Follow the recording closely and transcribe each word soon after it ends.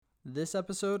This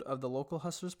episode of the Local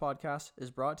Hustlers podcast is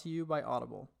brought to you by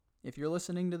Audible. If you're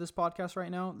listening to this podcast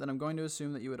right now, then I'm going to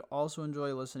assume that you would also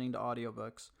enjoy listening to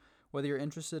audiobooks. Whether you're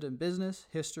interested in business,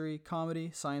 history,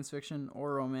 comedy, science fiction,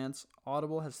 or romance,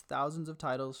 Audible has thousands of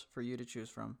titles for you to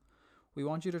choose from. We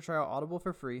want you to try out Audible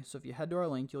for free, so if you head to our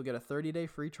link, you'll get a 30-day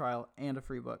free trial and a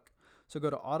free book. So go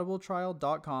to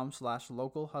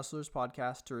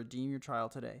audibletrial.com/localhustlerspodcast to redeem your trial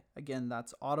today. Again,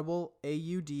 that's Audible,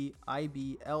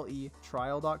 AUDIBLE,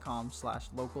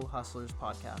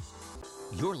 trial.com/localhustlerspodcast.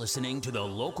 You're listening to the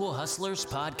Local Hustlers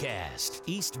Podcast,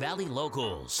 East Valley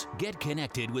Locals. Get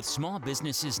connected with small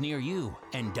businesses near you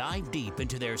and dive deep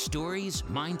into their stories,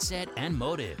 mindset, and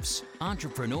motives.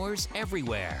 Entrepreneurs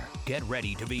everywhere. Get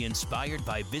ready to be inspired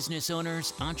by business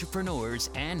owners, entrepreneurs,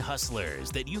 and hustlers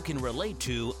that you can relate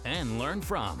to and learn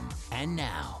from. And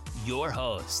now, your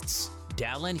hosts,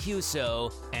 Dallin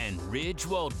Huso and Ridge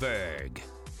Waldberg.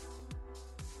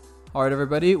 All right,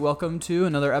 everybody, welcome to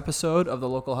another episode of the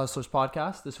Local Hustlers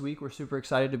Podcast. This week, we're super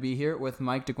excited to be here with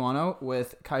Mike DeGuano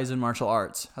with Kaizen Martial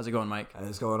Arts. How's it going, Mike?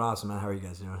 It's going awesome, man. How are you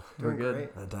guys doing? We're good.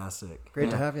 Great. Fantastic. Great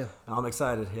to have you. I'm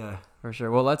excited, yeah. For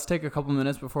sure. Well, let's take a couple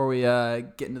minutes before we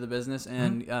get into the business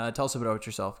and tell us about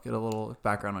yourself. Get a little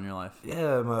background on your life.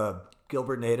 Yeah, I'm a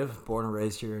Gilbert native, born and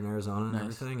raised here in Arizona and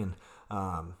everything. And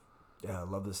I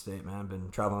love this state, man. I've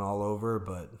been traveling all over,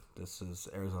 but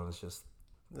Arizona's just...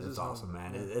 It's awesome,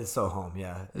 man. It's so home,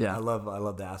 yeah. I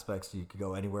love the aspects. You could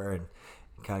go anywhere and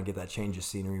kind of get that change of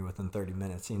scenery within 30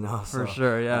 minutes, you know? For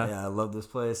sure, yeah. Yeah, I love this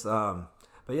place. But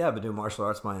yeah, I've been doing martial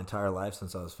arts my entire life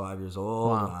since I was 5 years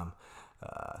old. Wow.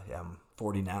 I'm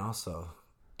 40 now, so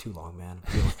too long, man.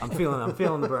 I'm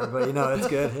feeling the burn, but you know, it's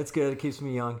good. It's good. It keeps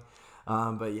me young.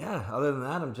 But yeah, other than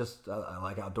that, I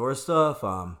like outdoor stuff.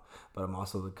 But I'm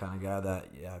also the kind of guy that,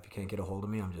 if you can't get a hold of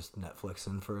me, I'm just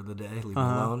Netflixing for the day, leave me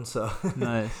alone. So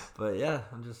Nice. But yeah,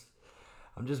 I'm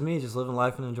just me, just living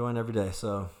life and enjoying every day.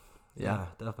 So yeah,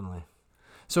 definitely.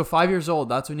 So 5 years old,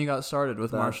 that's when you got started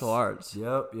with martial arts.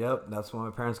 Yep. That's when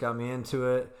my parents got me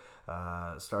into it.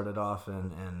 Started off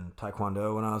in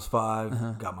Taekwondo when I was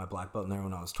 5. Got my black belt in there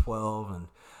when I was 12, and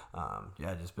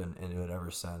just been into it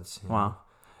ever since. You know?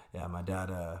 Yeah, my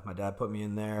dad put me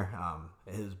in there.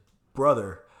 His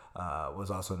brother was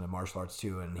also into martial arts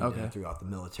too, and he did it throughout the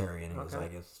military, and he was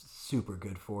like, it's super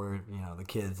good for, you know, the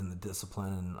kids and the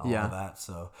discipline and all of that.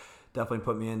 So definitely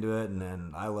put me into it, and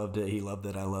then I loved it. He loved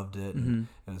it. I loved it. And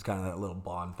it was kind of that little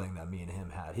bond thing that me and him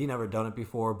had. He never done it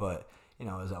before, but you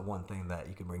know, it was that one thing that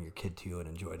you can bring your kid to and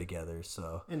enjoy together.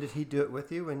 So. And did he do it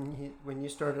with you when you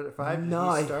started at 5? Did he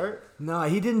start? No,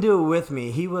 he didn't do it with me.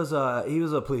 He was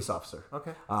a police officer.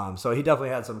 Okay. So he definitely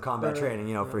had some combat training,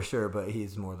 you know, for sure. But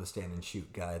he's more the stand and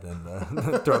shoot guy than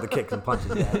the throw the kicks and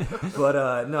punches guy.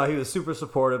 But no, he was super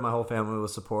supportive. My whole family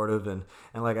was supportive, and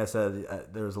like I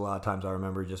said, there was a lot of times I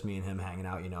remember just me and him hanging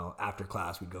out. You know, after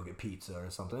class we'd go get pizza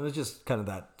or something. It was just kind of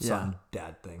that son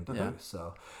dad thing to do.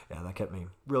 So yeah, that kept me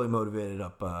really motivated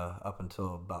up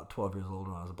until about 12 years old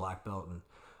when I was a black belt. And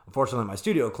unfortunately my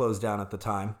studio closed down at the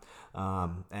time,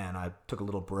 and I took a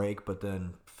little break, but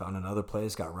then found another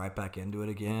place, got right back into it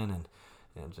again,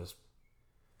 and just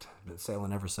been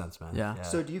sailing ever since, man. Yeah.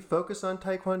 So do you focus on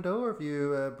Taekwondo, or have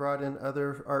you brought in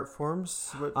other art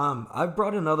forms? I've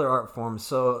brought in other art forms.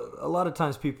 So a lot of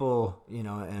times people, you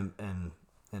know, and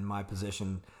in my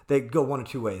position, they go one or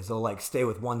two ways. They'll like stay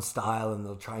with one style and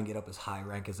they'll try and get up as high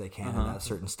rank as they can in that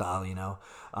certain style, you know.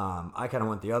 I kind of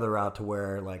went the other route to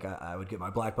where like I would get my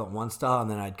black belt in one style,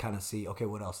 and then I'd kind of see, okay,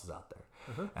 what else is out there?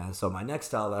 And so my next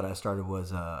style that I started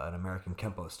was an American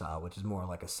Kempo style, which is more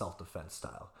like a self-defense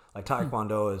style. Like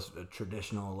Taekwondo is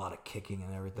traditional, a lot of kicking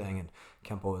and everything, and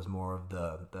Kempo is more of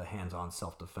the hands-on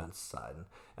self-defense side.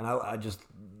 And I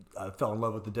fell in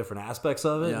love with the different aspects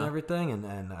of it and everything,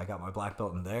 and I got my black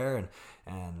belt in there,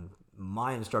 and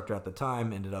my instructor at the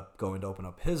time ended up going to open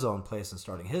up his own place and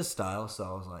starting his style, so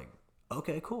I was like,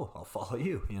 okay, cool, I'll follow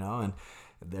you, you know, and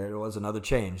there was another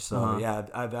change. So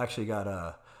I've actually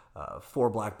got 4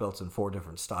 black belts in 4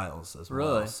 different styles as well.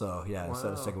 Really? So yeah,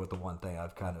 instead of sticking with the one thing,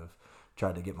 I've kind of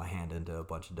tried to get my hand into a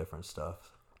bunch of different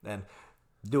stuff. And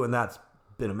doing that's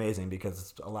been amazing because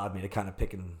it's allowed me to kind of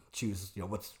pick and choose, you know,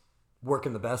 what's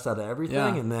working the best out of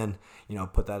everything, and then, you know,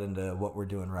 put that into what we're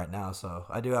doing right now. So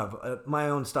I do have my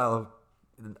own style of,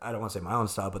 I don't want to say my own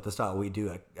style, but the style we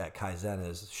do at Kaizen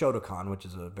is Shotokan, which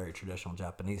is a very traditional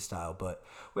Japanese style, but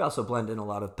we also blend in a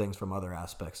lot of things from other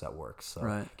aspects that work.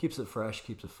 So keeps it fresh,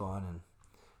 keeps it fun, and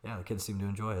yeah, the kids seem to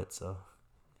enjoy it. So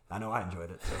I know I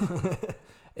enjoyed it. So.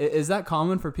 Is that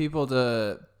common for people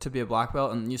to be a black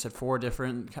belt? And you said 4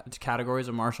 different categories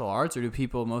of martial arts, or do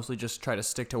people mostly just try to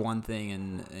stick to one thing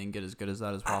and get as good as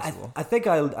that as possible? I think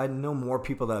I know more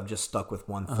people that have just stuck with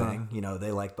one thing. You know,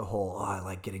 they like the whole, I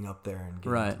like getting up there and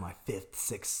getting to my 5th,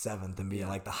 6th, 7th and being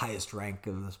like the highest rank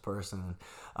of this person.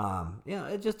 And,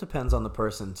 it just depends on the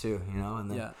person too, you know. And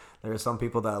then there are some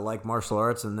people that like martial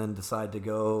arts and then decide to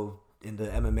go into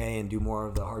MMA and do more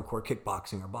of the hardcore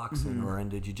kickboxing or boxing or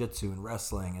into jiu-jitsu and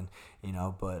wrestling, and you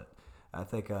know, but I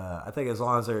think as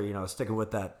long as they're, you know, sticking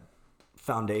with that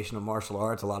foundation of martial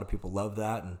arts, a lot of people love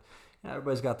that, and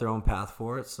everybody's got their own path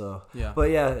for it. So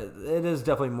but it is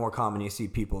definitely more common. You see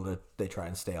people that they try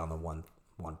and stay on the one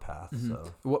path.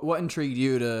 So what intrigued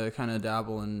you to kind of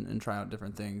dabble and try out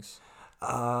different things?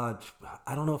 I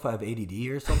don't know if I have ADD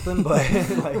or something, but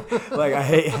like I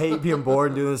hate being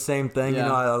bored and doing the same thing. You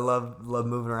know, I love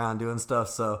moving around doing stuff.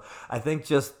 So I think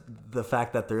just the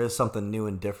fact that there is something new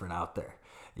and different out there.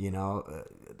 You know,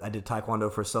 I did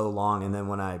Taekwondo for so long, and then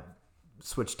when I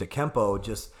switched to Kempo,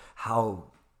 just how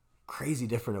crazy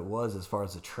different it was as far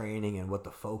as the training and what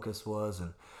the focus was.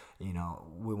 And, you know,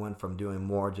 we went from doing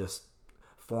more just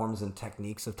forms and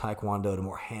techniques of Taekwondo to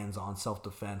more hands-on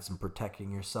self-defense and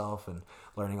protecting yourself and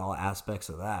learning all aspects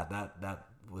of that. That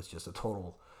was just a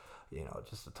total, you know,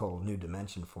 just a total new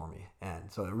dimension for me.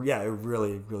 And so, it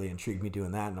really, really intrigued me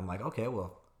doing that. And I'm like, okay,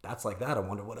 well, that's like that. I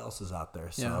wonder what else is out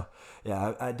there. So,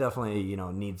 I definitely, you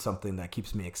know, need something that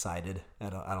keeps me excited. I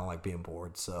don't like being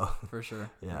bored. So, for sure.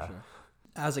 Yeah. For sure.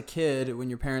 As a kid, when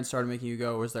your parents started making you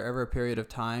go, was there ever a period of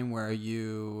time where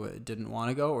you didn't want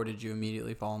to go, or did you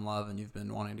immediately fall in love and you've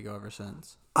been wanting to go ever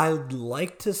since? I'd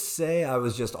like to say I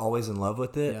was just always in love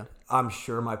with it. Yeah. I'm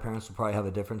sure my parents would probably have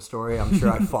a different story. I'm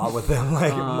sure I fought with them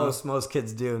like most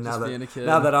kids do. Now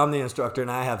that I'm the instructor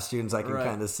and I have students I can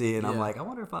kind of see, and I'm like, I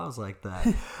wonder if I was like that.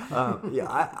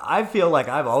 I feel like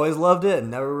I've always loved it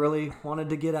and never really wanted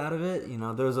to get out of it. You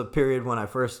know, there was a period when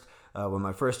when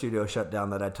my first studio shut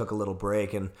down that I took a little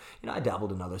break, and you know, I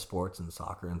dabbled in other sports and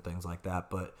soccer and things like that,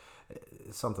 but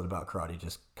something about karate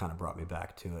just kind of brought me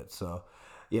back to it. So,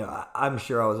 you know, I'm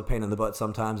sure I was a pain in the butt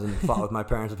sometimes and fought with my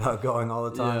parents about going all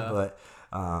the time, but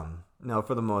no,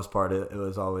 for the most part, it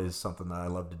was always something that I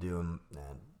loved to do,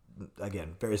 and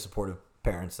again, very supportive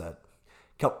parents that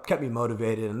kept me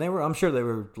motivated, and I'm sure they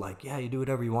were like, yeah, you do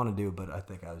whatever you want to do, but I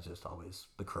think I was just always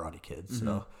the karate kid.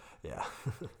 So yeah.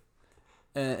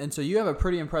 And so you have a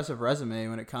pretty impressive resume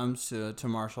when it comes to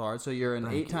martial arts. So you're an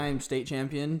 8-time state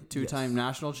champion, 2-time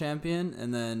national champion,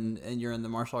 and you're in the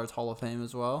Martial Arts Hall of Fame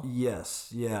as well?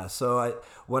 Yes, yeah. So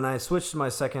when I switched to my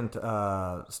second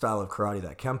style of karate,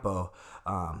 that Kempo,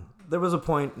 there was a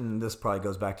point, and this probably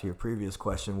goes back to your previous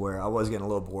question, where I was getting a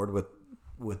little bored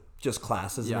with just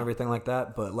classes and everything like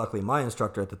that. But luckily my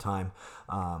instructor at the time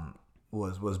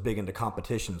was big into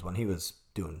competitions when he was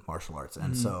doing martial arts.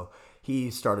 And so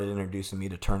he started introducing me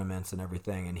to tournaments and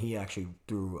everything, and he actually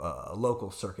threw a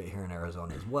local circuit here in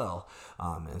Arizona as well.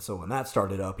 And so when that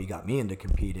started up, he got me into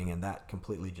competing, and that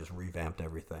completely just revamped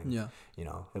everything. Yeah. You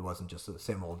know, it wasn't just the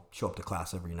same old show up to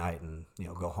class every night and, you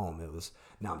know, go home. It was,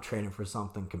 now I'm training for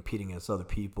something, competing against other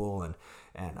people, and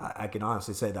I can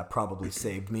honestly say that probably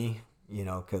saved me, you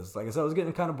know, because like I said, I was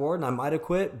getting kind of bored and I might have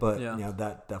quit, but you know,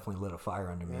 that definitely lit a fire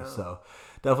under me. So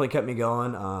definitely kept me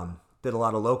going. Did a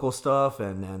lot of local stuff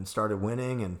and started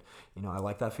winning, and you know, I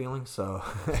like that feeling, so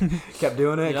kept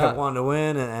doing it, kept wanting to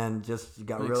win, and just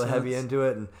got really heavy into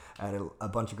it, and I had a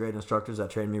bunch of great instructors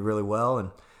that trained me really well. And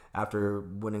after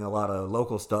winning a lot of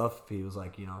local stuff, he was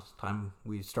like, you know, it's time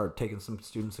we start taking some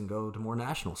students and go to more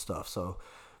national stuff. So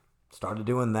started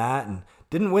doing that, and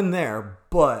didn't win there,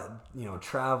 but you know,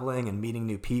 traveling and meeting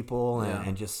new people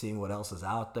and just seeing what else is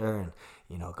out there, and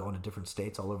you know, going to different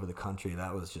states all over the country,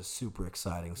 that was just super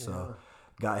exciting. So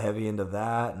got heavy into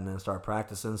that, and then started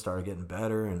practicing, started getting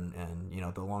better, and you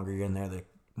know, the longer you're in there, the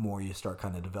more you start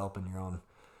kind of developing your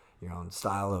own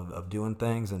style of doing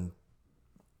things, and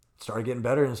started getting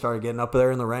better and started getting up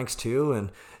there in the ranks too. And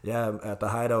yeah, at the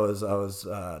height I was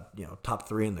you know, top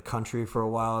 3 in the country for a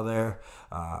while there,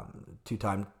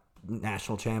 2-time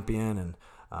national champion, and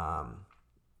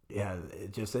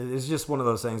it's just one of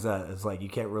those things that it's like you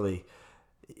can't really.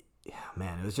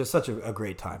 Man, it was just such a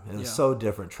great time. It was so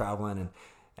different traveling,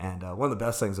 and one of the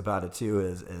best things about it too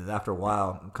is after a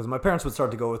while, because my parents would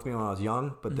start to go with me when I was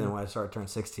young, but then when I started turning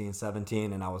 16,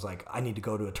 17, and I was like, I need to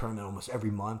go to a tournament almost every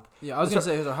month. Yeah, I was going to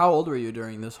say, so how old were you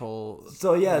during this whole...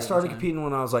 So yeah, I started competing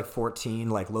when I was like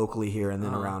 14, like locally here, and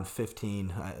then around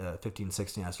 15,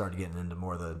 16, I started getting into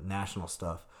more of the national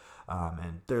stuff.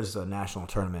 And there's a national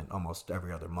tournament almost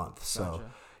every other month. So,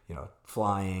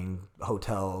 flying,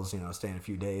 hotels, staying a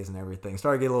few days and everything.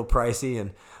 Started to get a little pricey,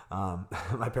 and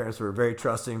my parents were very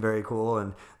trusting, very cool,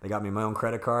 and they got me my own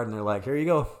credit card, and they're like, here you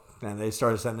go. And they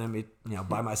started sending me,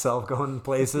 by myself, going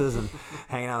places and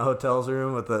hanging out in a hotel's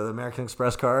room with the American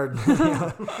Express card.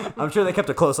 I'm sure they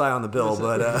kept a close eye on the bill,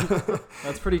 but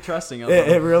that's pretty trusting of them.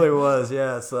 them. It really was,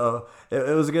 yeah. So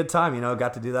it was a good time,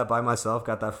 got to do that by myself,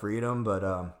 got that freedom, but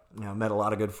met a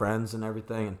lot of good friends and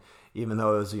everything. And even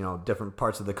though it was, different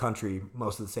parts of the country,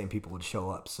 most of the same people would show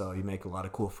up. So you make a lot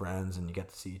of cool friends, and you get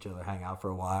to see each other hang out for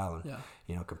a while,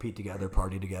 and compete together,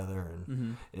 party together,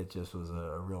 and it just was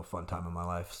a real fun time in my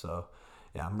life. So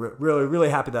yeah, I'm really, really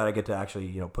happy that I get to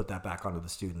actually, put that back onto the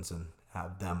students and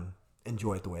have them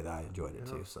enjoy it the way that I enjoyed it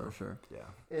too. So for sure.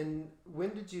 Yeah. And when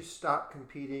did you stop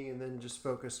competing and then just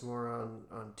focus more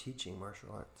on teaching martial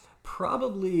arts?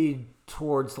 Probably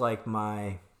towards like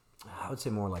I would say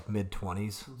more like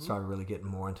mid-20s. Started really getting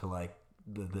more into like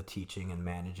the teaching and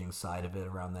managing side of it.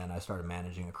 Around then, I started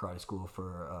managing a karate school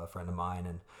for a friend of mine,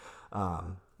 and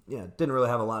didn't really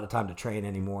have a lot of time to train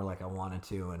anymore like I wanted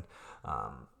to.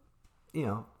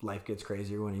 And life gets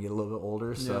crazier when you get a little bit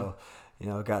older. So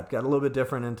got a little bit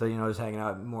different into just hanging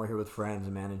out more here with friends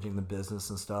and managing the business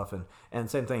and stuff. And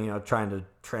same thing, trying to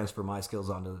transfer my skills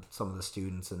onto some of the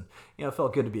students. And it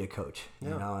felt good to be a coach,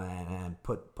 and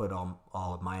put all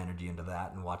of my energy into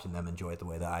that and watching them enjoy it the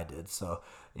way that I did. So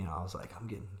I was like, I'm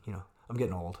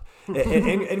getting old.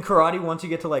 In karate, once you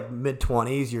get to like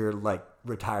mid-20s, you're like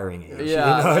retiring age.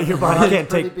 Yeah, your body can't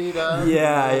take. Beat up.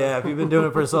 Yeah. If you've been doing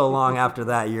it for so long, after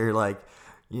that, you're like.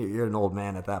 You're an old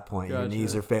man at that point. Gotcha. Your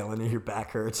knees are failing and your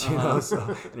back hurts,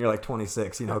 so, and you're like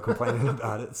 26, complaining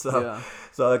about it. So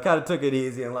I kind of took it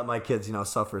easy and let my kids,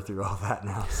 suffer through all that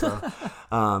now. So,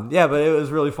 but it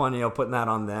was really fun, putting that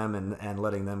on them and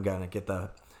letting them kind of get the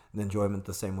enjoyment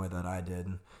the same way that I did.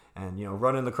 And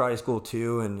running the karate school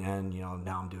too. And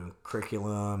now I'm doing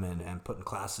curriculum and putting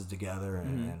classes together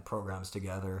and programs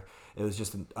together. It was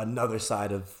just another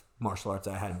side of martial arts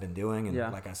I hadn't been doing, and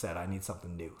like I said, I need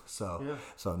something new. So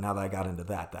now that I got into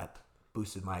that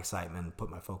boosted my excitement and put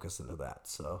my focus into that.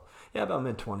 So about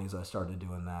mid-20s I started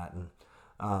doing that, and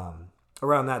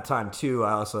around that time too,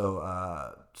 I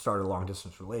also started a long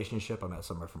distance relationship. I met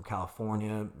someone from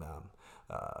California.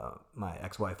 My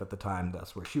ex-wife at the time,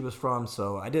 that's where she was from.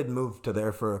 So I did move to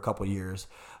there for a couple years,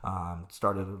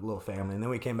 started a little family, and then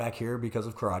we came back here because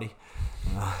of karate.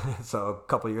 So a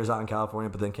couple years out in California,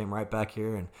 but then came right back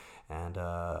here and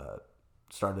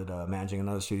started managing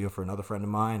another studio for another friend of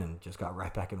mine, and just got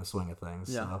right back in the swing of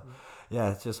things. Yeah. So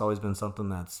it's just always been something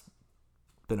that's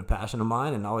been a passion of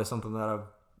mine, and always something that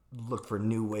I've looked for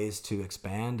new ways to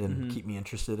expand and keep me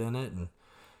interested in it, and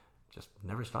just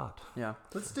never stopped. Yeah.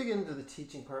 Let's dig into the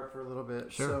teaching part for a little bit.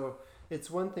 Sure. So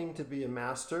it's one thing to be a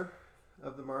master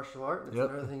of the martial art, and it's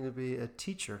another thing to be a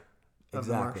teacher of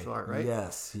the martial art, right?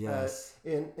 Yes.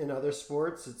 In other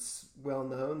sports, it's well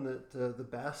known that the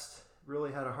best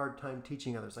really had a hard time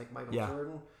teaching others. Like Michael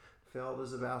Jordan failed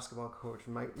as a basketball coach.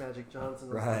 Magic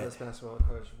Johnson wasn't the best basketball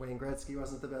coach. Wayne Gretzky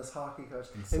wasn't the best hockey coach.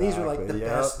 Exactly. And these were like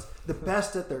the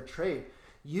best at their trade.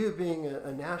 You being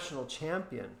a national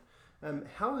champion,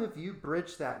 how have you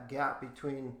bridged that gap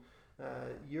between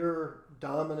your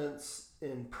dominance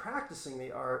in practicing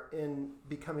the art and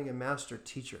becoming a master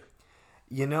teacher?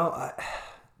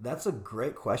 That's a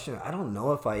great question. I don't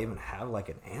know if I even have like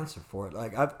an answer for it.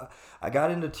 Like I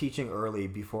got into teaching early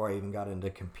before I even got into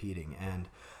competing, and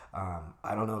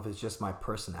I don't know if it's just my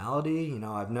personality.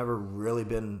 I've never really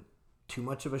been too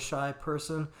much of a shy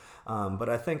person, but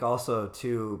I think also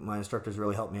too my instructors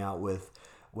really helped me out with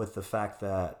the fact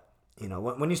that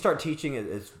when you start teaching,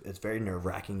 it's very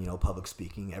nerve-wracking. Public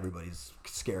speaking, everybody's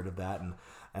scared of that, and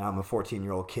I'm a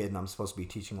 14-year-old kid, and I'm supposed to be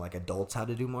teaching like adults how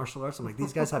to do martial arts. I'm like,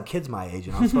 these guys have kids my age,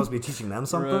 and I'm supposed to be teaching them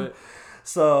something. Right.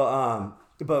 So,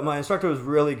 but my instructor was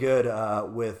really good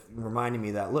with reminding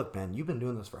me that, look, man, you've been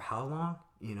doing this for how long?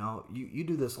 You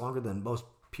do this longer than most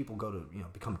people go to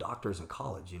become doctors in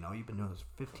college. You've been doing this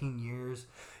 15 years.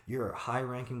 You're a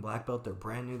high-ranking black belt. They're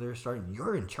brand new. They're starting.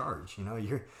 You're in charge.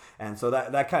 And so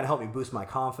that kind of helped me boost my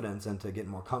confidence and to get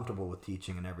more comfortable with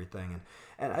teaching and everything.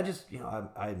 And I just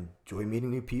I enjoy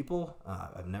meeting new people.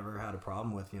 I've never had a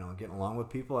problem with getting along with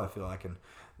people. I feel I can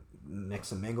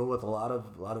mix and mingle with a lot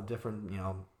of different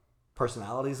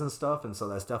personalities and stuff. And so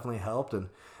that's definitely helped. And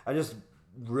I just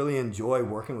really enjoy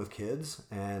working with kids,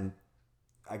 and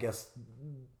I guess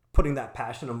putting that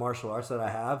passion of martial arts that I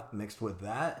have mixed with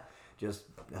that just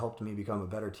helped me become a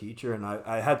better teacher. And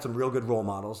I had some real good role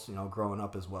models, growing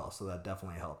up as well. So that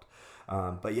definitely helped.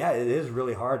 But yeah, it is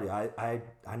really hard. I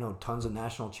know tons of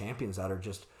national champions that are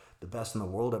just the best in the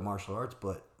world at martial arts,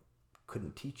 but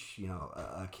couldn't teach,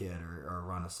 a kid or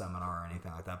run a seminar or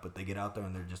anything like that, but they get out there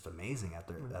and they're just amazing at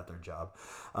their job.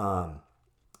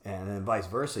 And then vice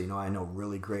versa, I know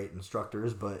really great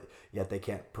instructors, but yet they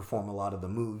can't perform a lot of the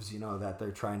moves, that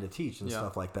they're trying to teach and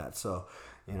stuff like that. So,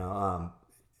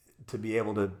 to be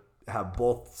able to have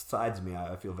both sides of me,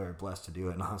 I feel very blessed to do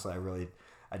it. And honestly,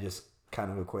 I just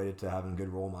kind of equate it to having good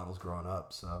role models growing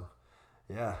up. So,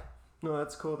 yeah. No,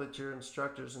 that's cool that your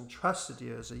instructors entrusted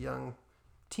you as a young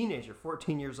teenager,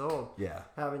 14 years old. Yeah.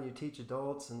 Having you teach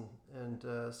adults, and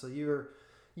so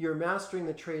you're mastering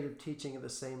the trade of teaching at the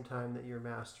same time that you're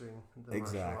mastering the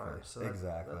martial arts. So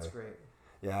that's great.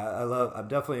 Yeah, I'm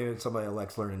definitely somebody that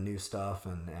likes learning new stuff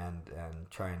and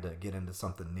trying to get into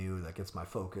something new that gets my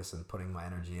focus and putting my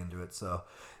energy into it. So,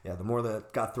 yeah, the more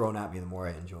that got thrown at me, the more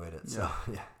I enjoyed it. So,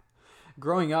 yeah.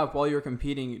 Growing up, while you were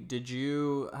competing, did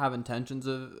you have intentions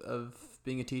of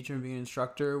being a teacher and being an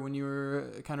instructor when you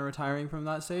were kind of retiring from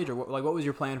that stage? Or what was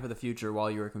your plan for the future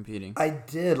while you were competing? I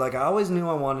did. I always knew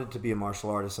I wanted to be a martial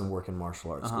artist and work in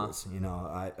martial arts schools.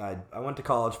 I went to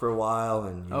college for a while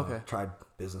and tried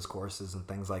business courses and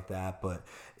things like that, but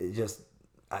it just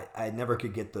I never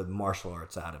could get the martial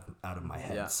arts out of my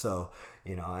head. Yeah. So,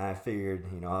 I figured,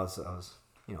 I was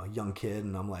a young kid,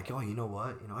 and I'm like, oh, you know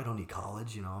what? I don't need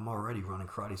college. I'm already running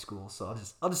karate school, so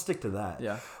I'll just stick to that.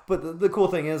 Yeah. But the cool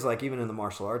thing is, even in the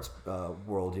martial arts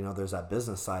world, there's that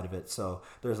business side of it. So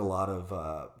there's a lot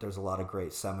of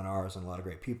great seminars and a lot of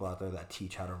great people out there that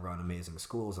teach how to run amazing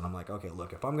schools. And I'm like, okay,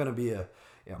 look, if I'm going to be a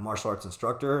martial arts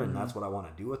instructor and that's what I want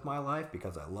to do with my life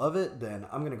because I love it, then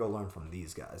I'm going to go learn from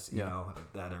these guys,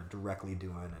 that are directly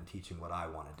doing and teaching what I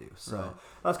want to do. So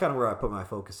that's kind of where I put my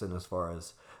focus in as far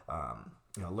as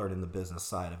learning the business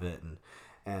side of it,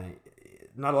 and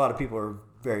not a lot of people are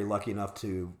very lucky enough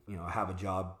to have a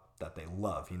job that they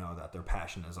love, that their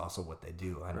passion is also what they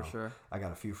do. I know. For sure. I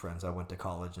got a few friends that went to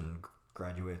college and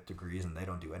graduated degrees, and they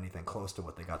don't do anything close to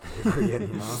what they got the degree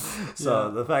in.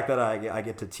 So the fact that I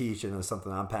get to teach and it's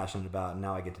something I'm passionate about, and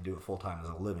now I get to do it full time as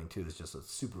a living too, is just a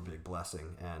super big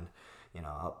blessing. And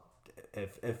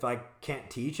if I can't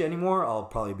teach anymore, I'll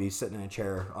probably be sitting in a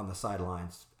chair on the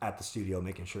sidelines at the studio,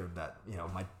 making sure that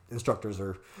my instructors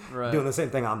are doing the same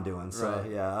thing I'm doing. So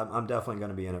yeah, I'm definitely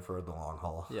going to be in it for the long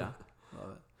haul. Yeah,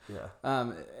 love it.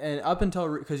 Yeah. And up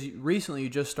until because recently you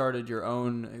just started your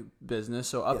own business,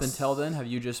 so up until then, have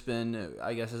you just been,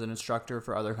 I guess, as an instructor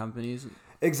for other companies?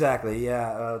 Exactly,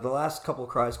 yeah. The last couple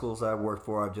of karate schools I've worked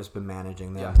for, I've just been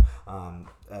managing them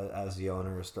as the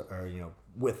owner, or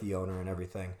with the owner and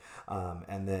everything.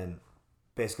 And then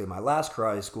basically my last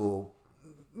karate school,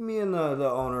 me and the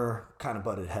owner kind of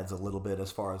butted heads a little bit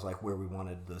as far as where we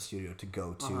wanted the studio to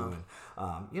go to.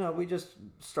 And we just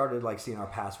started seeing our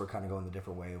paths were kind of going the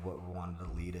different way of what we wanted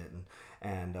to lead it.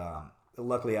 And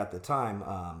luckily at the time,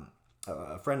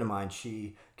 a friend of mine,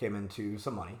 she came into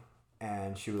some money.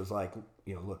 And she was like,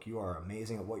 look, you are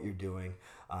amazing at what you're doing.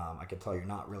 I can tell you're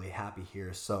not really happy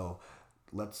here. So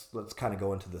let's kind of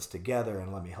go into this together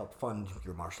and let me help fund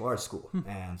your martial arts school.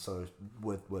 And so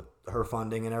with her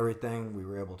funding and everything, we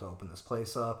were able to open this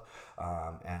place up.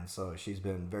 And so she's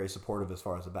been very supportive as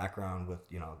far as the background with,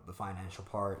 the financial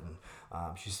part.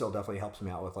 And she still definitely helps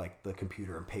me out with the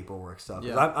computer and paperwork stuff.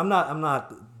 Yeah. I'm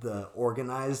not the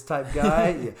organized type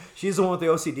guy. She's the one with the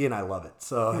OCD and I love it.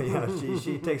 So,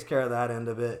 she takes care of that end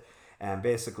of it. And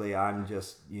basically, I'm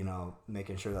just,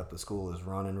 making sure that the school is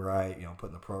running right,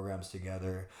 putting the programs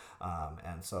together.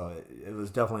 And so it was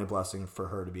definitely a blessing for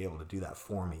her to be able to do that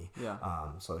for me. Yeah.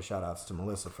 So shout outs to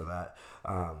Melissa for that.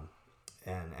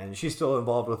 And she's still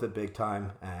involved with it big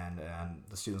time. And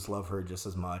the students love her just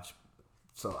as much.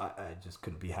 So I just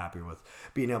couldn't be happier with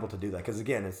being able to do that. Because,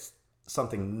 again, it's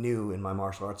something new in my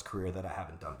martial arts career that I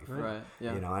haven't done before. Right.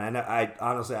 Yeah. And I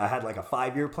honestly, I had a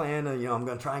 5-year plan. I'm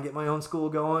going to try and get my own school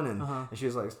going. And she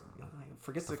was like,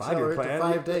 forget the 5-year plan.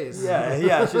 5 days.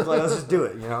 Yeah. She's like, let's just do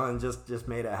it, and just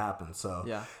made it happen. So,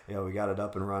 yeah. We got it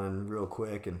up and running real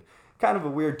quick, and kind of a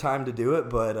weird time to do it,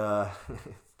 but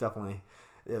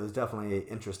it was definitely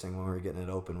interesting when we were getting it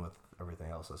open with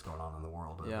everything else that's going on in the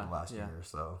world over the last year or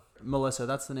so. Melissa,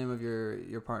 that's the name of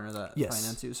your partner that yes.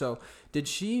 financed you. So did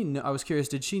she know, I was curious,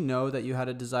 did she know that you had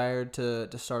a desire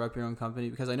to start up your own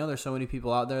company? Because I know there's so many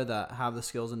people out there that have the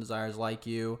skills and desires like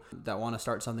you that want to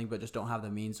start something but just don't have the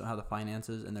means, don't have the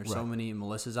finances. And there's so many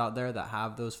Melissas out there that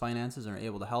have those finances and are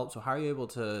able to help. So how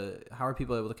are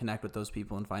people able to connect with those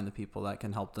people and find the people that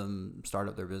can help them start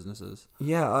up their businesses?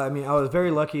 Yeah, I mean, I was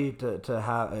very lucky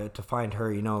to find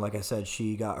her. Like I said,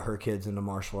 she got her kids into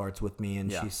martial arts with me,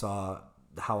 and she saw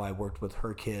how I worked with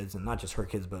her kids, and not just her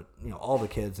kids, but all the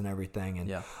kids and everything.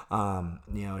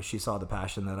 And she saw the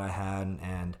passion that I had,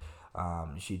 and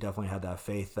she definitely had that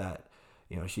faith that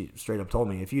she straight up told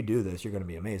me, if you do this, you're going to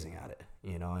be amazing at it,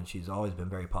 and she's always been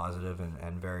very positive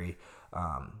and very,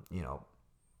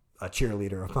 a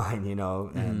cheerleader of mine,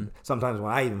 and sometimes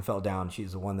when I even fell down,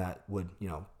 she's the one that would,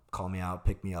 call me out,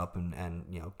 pick me up, and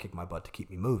kick my butt to keep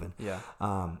me moving. Yeah.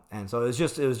 And so it was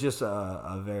just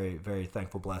a very, very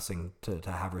thankful blessing to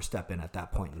have her step in at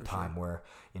that point in time where,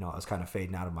 I was kind of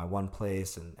fading out of my one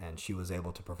place, and she was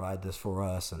able to provide this for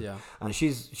us. And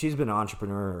she's been an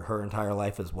entrepreneur her entire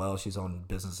life as well. She's owned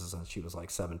businesses since she was like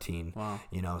 17. Wow.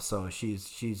 So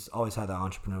she's always had that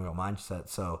entrepreneurial mindset.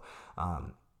 So,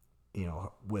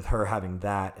 with her having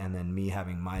that and then me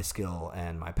having my skill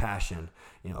and my passion,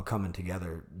 coming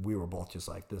together, we were both just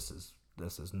like, this is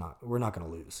not, we're not going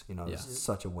to lose, This is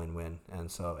such a win-win.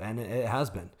 And it has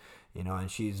been,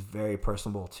 and she's very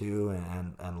personable too,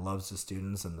 and loves the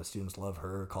students, and the students love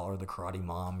her, call her the karate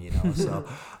mom, so,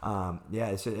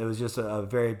 it was just a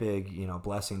very big,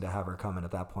 blessing to have her come in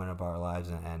at that point of our lives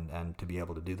and to be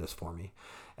able to do this for me.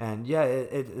 And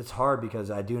it's hard because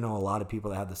I do know a lot of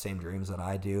people that have the same dreams that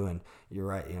I do, and you're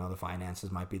right, the finances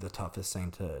might be the toughest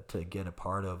thing to get a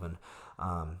part of, and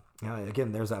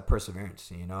again, there's that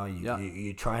perseverance.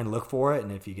 You try and look for it,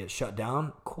 and if you get shut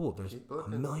down, cool. There's a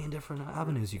million different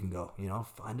avenues you can go.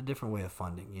 Find a different way of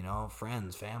funding.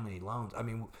 Friends, family, loans. I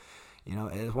mean,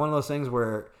 it's one of those things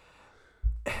where,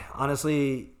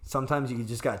 honestly, sometimes you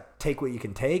just got to take what you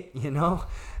can take,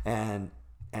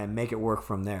 and make it work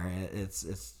from there.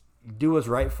 It's do what's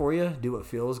right for you, do what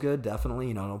feels good,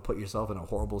 definitely, don't put yourself in a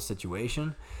horrible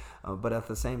situation. But at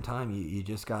the same time, you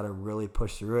just got to really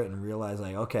push through it and realize,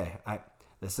 like, okay,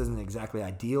 this isn't exactly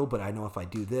ideal, but I know if I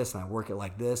do this and I work it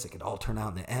like this, it could all turn out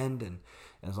in the end. And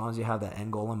as long as you have that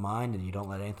end goal in mind and you don't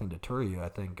let anything deter you, I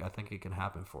think it can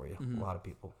happen for you. A lot of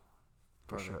people,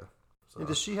 for sure. So. And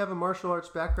does she have a martial arts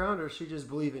background, or does she just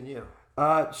believe in you?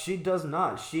 She does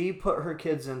not. She put her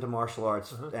kids into martial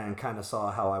arts and kind of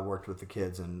saw how I worked with the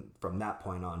kids, and from that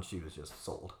point on, she was just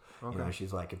sold. Okay.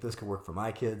 She's like, if this could work for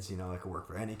my kids, it could work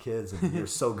for any kids, and you're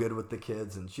so good with the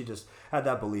kids, and she just had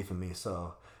that belief in me.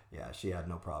 So yeah, she had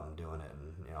no problem doing it,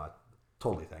 and I'm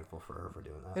totally thankful for her for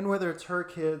doing that. And whether it's her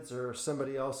kids or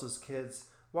somebody else's kids,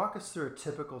 walk us through a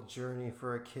typical journey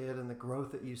for a kid and the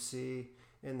growth that you see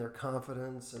in their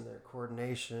confidence and their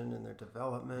coordination and their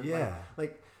development. Yeah.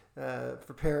 Like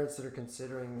for parents that are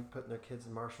considering putting their kids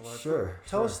in martial arts.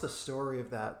 Tell us the story of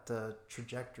that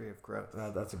trajectory of growth.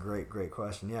 That's a great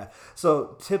question. Yeah.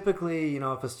 So typically,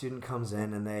 if a student comes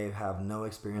in and they have no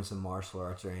experience in martial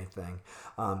arts or anything,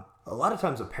 a lot of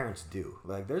times the parents do.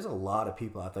 Like, there's a lot of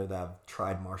people out there that have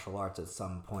tried martial arts at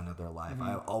some point of their life.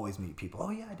 I always meet people, oh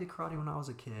yeah, I did karate when I was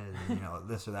a kid, and,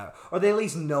 this or that. Or they at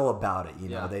least know about it,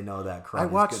 they know that karate I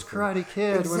watched Karate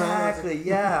Kid when I was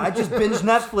I just binged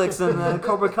Netflix and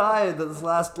Cobra Kai this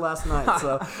last night,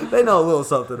 so they know a little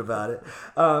something about it.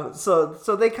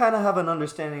 So they kind of have an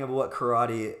understanding of what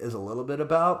karate is a little bit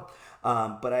about.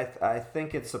 But I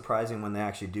think it's surprising when they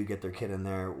actually do get their kid in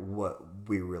there what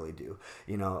we really do.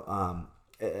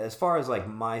 As far as like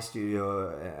my studio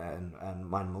and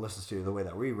mine and Melissa's studio, the way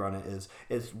that we run it is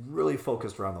it's really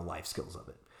focused around the life skills of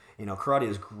it. Karate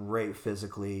is great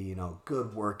physically,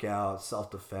 good workout,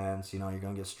 self-defense, you're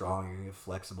going to get strong, you're going to get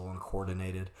flexible and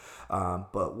coordinated.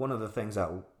 But one of the things that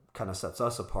kind of sets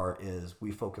us apart is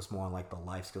we focus more on like the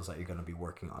life skills that you're going to be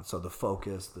working on. So the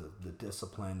focus, the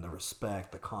discipline, the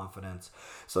respect, the confidence.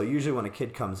 So usually when a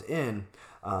kid comes in,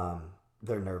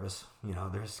 they're nervous,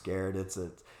 they're scared.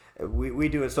 We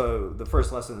do it. So the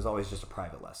first lesson is always just a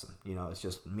private lesson. It's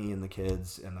just me and the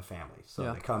kids and the family.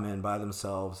 So they come in by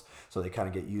themselves. So they kind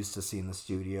of get used to seeing the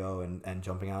studio and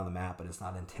jumping out on the mat, but it's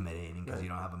not intimidating because you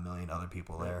don't have a million other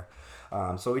people there.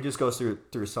 So we just go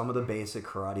through some of the basic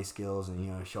karate skills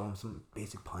and, show them some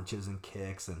basic punches and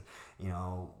kicks and,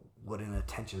 what an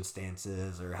attention stance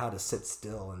is or how to sit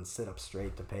still and sit up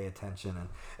straight to pay attention, and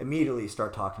immediately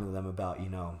start talking to them about,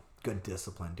 good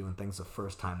discipline, doing things the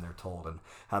first time they're told, and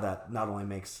how that not only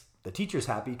makes the teachers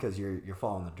happy because you're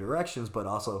following the directions, but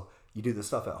also you do the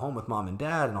stuff at home with mom and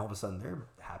dad, and all of a sudden they're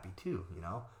happy too.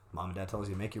 Mom and dad tells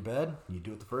you to make your bed, you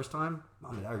do it the first time,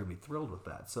 mom and dad are going to be thrilled with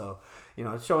that. So,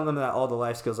 showing them that all the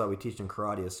life skills that we teach in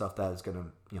karate is stuff that is going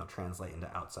to, translate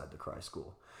into outside the karate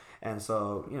school. And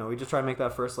so, we just try to make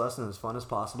that first lesson as fun as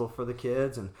possible for the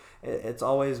kids. And it's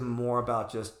always more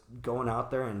about just going out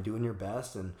there and doing your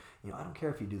best. And, I don't care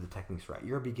if you do the techniques right.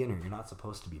 You're a beginner. You're not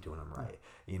supposed to be doing them right,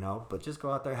 but just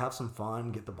go out there, have some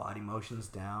fun, get the body motions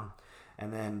down.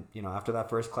 And then, after that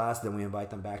first class, then we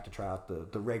invite them back to try out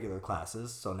the regular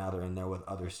classes. So now they're in there with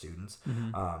other students.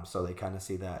 So they kind of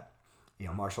see that,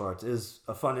 martial arts is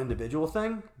a fun individual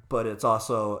thing, but it's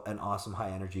also an awesome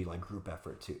high energy, like group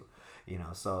effort too.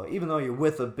 So even though you're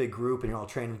with a big group and you're all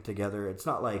training together, it's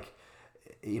not like,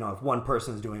 if one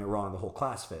person's doing it wrong, the whole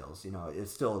class fails.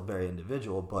 It's still very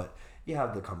individual, but you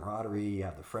have the camaraderie, you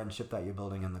have the friendship that you're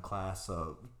building in the class.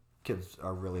 So kids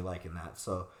are really liking that.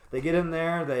 So they get in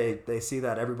there, they see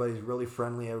that everybody's really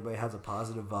friendly, everybody has a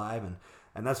positive vibe,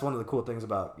 and that's one of the cool things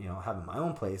about, having my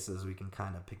own place is we can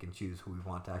kind of pick and choose who we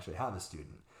want to actually have a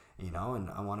student, and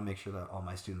I want to make sure that all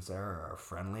my students there are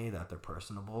friendly, that they're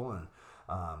personable, and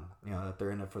that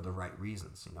they're in it for the right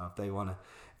reasons. If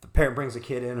the parent brings a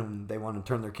kid in and they want to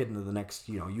turn their kid into the next,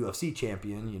 UFC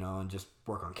champion, and just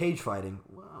work on cage fighting,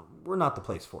 well, we're not the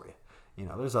place for you.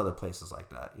 There's other places like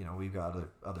that. We've got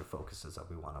other focuses that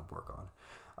we want to work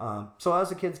on. So as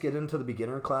the kids get into the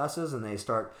beginner classes and they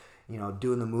start,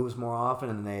 doing the moves more often,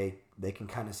 and they can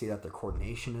kind of see that their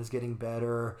coordination is getting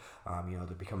better. They're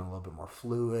becoming a little bit more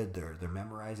fluid. They're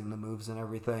memorizing the moves and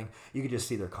everything. You can just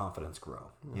see their confidence grow.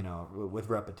 With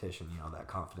repetition, that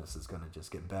confidence is going to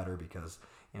just get better because,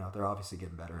 they're obviously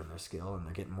getting better in their skill and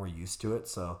they're getting more used to it.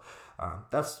 So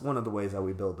that's one of the ways that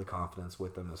we build the confidence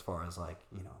with them, as far as like,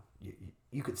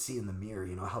 you could see in the mirror,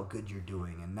 how good you're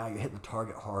doing, and now you're hitting the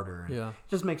target harder. And it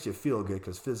just makes you feel good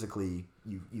because physically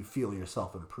you feel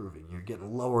yourself improving. You're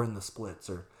getting lower in the splits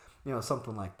or,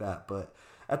 something like that. But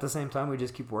at the same time, we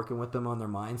just keep working with them on their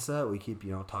mindset. We keep,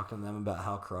 talking to them about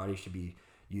how karate should be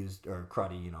used, or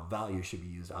karate, values should be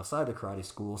used outside the karate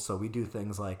school. So we do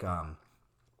things like,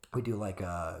 we do like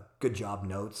good job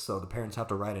notes. So the parents have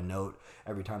to write a note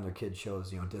every time their kid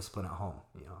shows, discipline at home.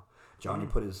 Johnny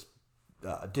put his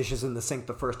dishes in the sink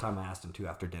the first time I asked him to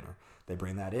after dinner. They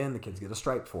bring that in, the kids get a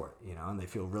stripe for it, and they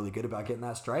feel really good about getting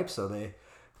that stripe. So they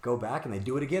go back and they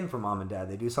do it again for mom and dad.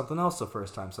 They do something else the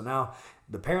first time. So now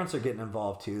the parents are getting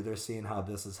involved too. They're seeing how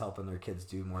this is helping their kids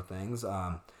do more things.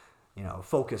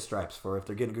 Focus stripes for if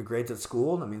they're getting good grades at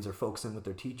school. That means they're focusing with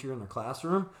their teacher in their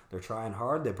classroom. They're trying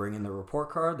hard. They bring in their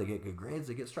report card. They get good grades.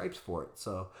 They get stripes for it.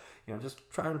 So, just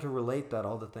trying to relate that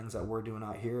all the things that we're doing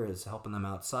out here is helping them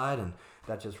outside, and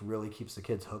that just really keeps the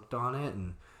kids hooked on it.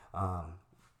 And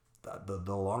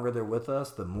the longer they're with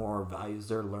us, the more values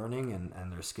they're learning,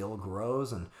 and their skill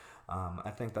grows. And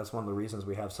I think that's one of the reasons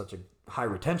we have such a high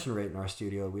retention rate in our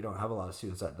studio. We don't have a lot of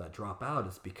students that drop out.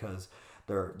 It's because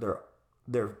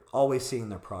they're always seeing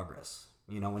their progress.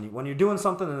 When you're doing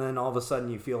something and then all of a sudden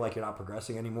you feel like you're not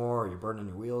progressing anymore, or you're burning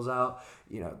your wheels out,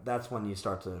 that's when you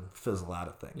start to fizzle out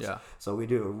of things. Yeah. So we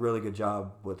do a really good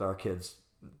job with our kids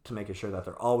to making sure that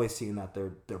they're always seeing that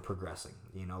they're progressing.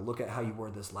 Look at how you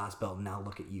wore this last belt, and now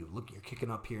look at you. Look, you're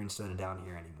kicking up here instead of down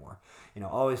here anymore.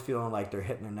 Always feeling like they're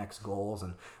hitting their next goals,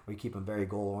 and we keep them very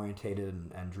goal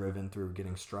orientated and driven through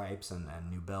getting stripes and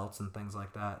new belts and things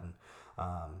like that. And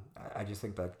I just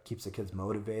think that keeps the kids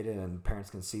motivated, and parents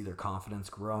can see their confidence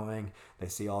growing. They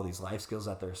see all these life skills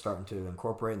that they're starting to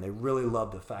incorporate, and they really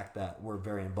love the fact that we're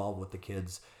very involved with the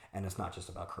kids, and it's not just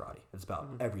about karate. It's about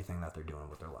everything that they're doing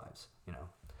with their lives.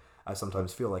 I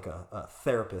sometimes feel like a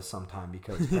therapist sometimes,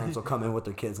 because parents will come in with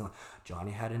their kids and like, Johnny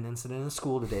had an incident in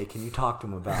school today. Can you talk to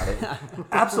him about it?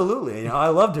 Absolutely. I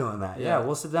love doing that. Yeah,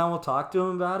 we'll sit down, we'll talk to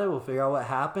him about it. We'll figure out what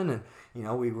happened,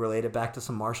 and we relate it back to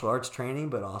some martial arts training,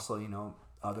 but also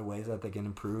other ways that they can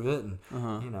improve it, and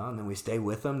and then we stay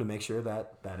with them to make sure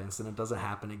that incident doesn't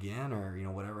happen again, or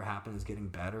whatever happened is getting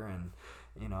better. And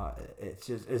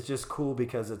it's just cool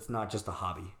because it's not just a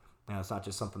hobby. It's not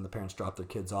just something the parents drop their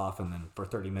kids off and then for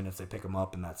 30 minutes they pick them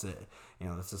up and that's it.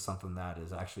 This is something that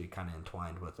is actually kind of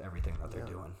entwined with everything that they're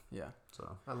doing. Yeah.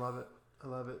 So I love it.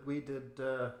 We did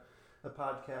a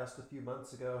podcast a few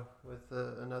months ago with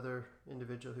another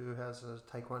individual who has a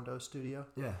Taekwondo studio.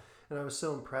 Yeah. And I was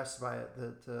so impressed by it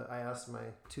that I asked my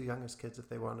two youngest kids if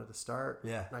they wanted to start.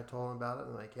 Yeah. And I told them about it,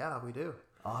 and like, yeah, we do.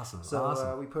 Awesome.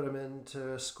 So we put them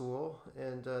into school,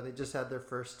 and they just had their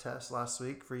first test last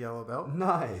week for yellow belt.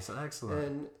 Nice,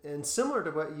 excellent. And similar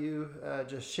to what you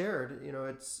just shared,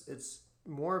 it's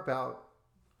more about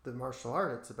the martial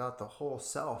art. It's about the whole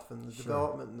self and the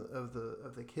development of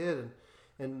the kid.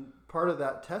 And part of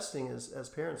that testing is, as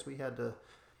parents, we had to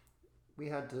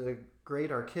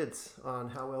grade our kids on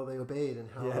how well they obeyed and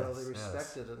how well they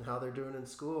respected and how they're doing in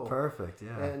school. Perfect,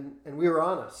 yeah. And we were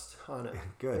honest on it.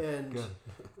 Good.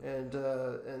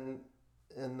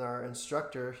 And our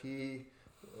instructor, he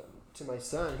to my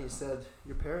son, he said,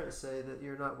 "Your parents say that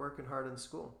you're not working hard in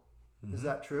school. Mm-hmm. Is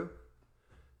that true?"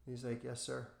 He's like, "Yes,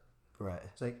 sir." Right.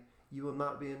 It's like, "You will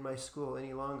not be in my school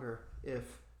any longer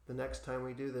if the next time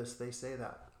we do this, they say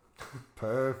that."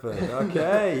 Perfect.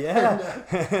 Okay.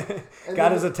 Yeah.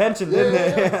 Got his attention, didn't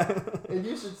it? Yeah. And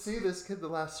you should see this kid the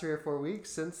last 3 or 4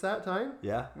 weeks since that time.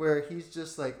 Yeah. Where he's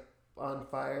just like on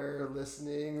fire,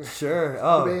 listening. Sure.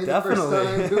 Oh, definitely. The first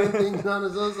time, doing things on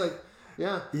his own. Like,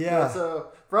 Yeah.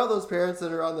 So for all those parents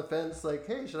that are on the fence, like,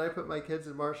 hey, should I put my kids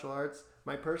in martial arts?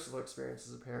 My personal experience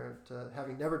as a parent,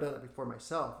 having never done it before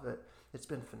myself, that it's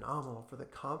been phenomenal for the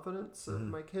confidence of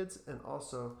my kids and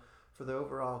also for the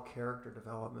overall character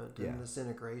development and this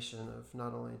integration of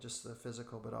not only just the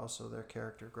physical but also their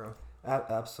character growth.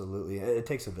 Absolutely. It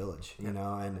takes a village, you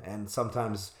know, and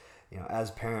sometimes, you know,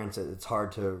 as parents, it's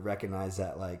hard to recognize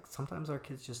that, like, sometimes our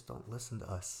kids just don't listen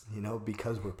to us, you know,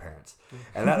 because we're parents.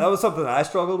 And that was something that I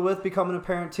struggled with becoming a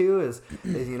parent too, is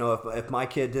you know, if my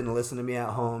kid didn't listen to me at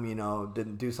home, you know,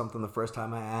 didn't do something the first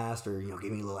time I asked, or, you know,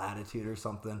 give me a little attitude or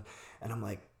something. And I'm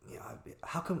like, you know,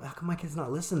 how come my kids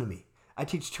not listen to me? I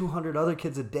teach 200 other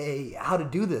kids a day how to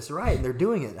do this right, and they're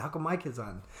doing it. How come my kids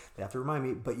aren't? They have to remind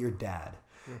me, but you're dad.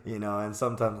 You know, and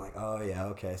sometimes like, oh yeah,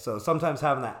 okay. So sometimes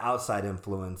having that outside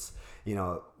influence, you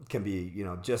know, can be, you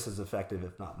know, just as effective,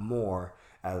 if not more,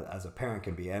 as a parent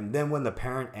can be. And then when the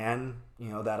parent and, you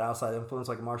know, that outside influence,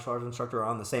 like a martial arts instructor, are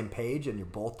on the same page and you're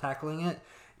both tackling it,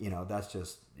 you know, that's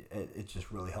just, it just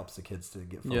really helps the kids to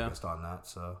get focused on that.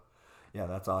 So yeah,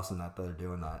 that's awesome that they're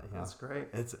doing that. You know? That's great.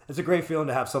 It's a great feeling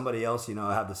to have somebody else, you know,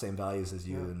 have the same values as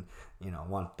you and, you know,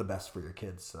 want the best for your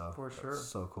kids. So for sure.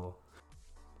 So cool.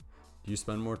 Do you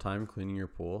spend more time cleaning your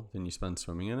pool than you spend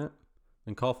swimming in it?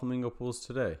 Then call Flamingo Pools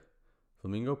today.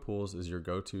 Flamingo Pools is your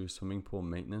go-to swimming pool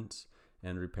maintenance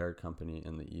and repair company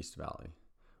in the East Valley.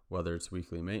 Whether it's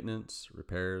weekly maintenance,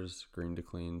 repairs, green to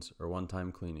cleans, or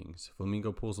one-time cleanings,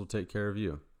 Flamingo Pools will take care of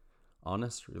you.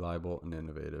 Honest, reliable, and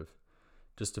innovative.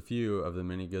 Just a few of the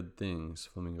many good things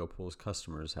Flamingo Pools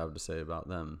customers have to say about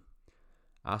them.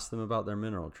 Ask them about their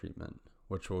mineral treatment,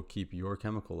 which will keep your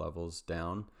chemical levels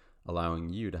down, allowing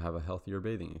you to have a healthier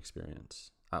bathing experience.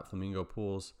 At Flamingo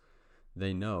Pools,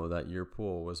 they know that your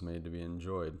pool was made to be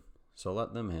enjoyed, so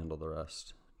let them handle the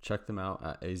rest. Check them out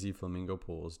at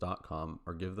azflamingopools.com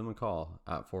or give them a call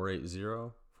at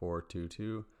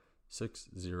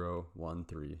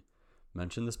 480-422-6013.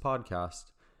 Mention this podcast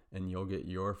and you'll get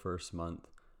your first month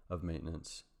of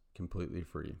maintenance completely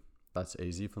free. That's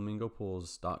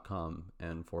azflamingopools.com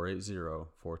and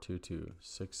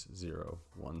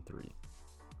 480-422-6013.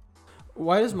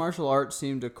 Why does martial arts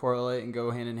seem to correlate and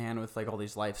go hand in hand with like all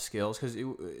these life skills? Because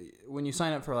when you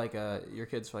sign up for like your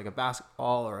kids for like a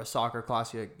basketball or a soccer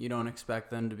class, you don't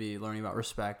expect them to be learning about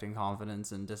respect and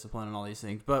confidence and discipline and all these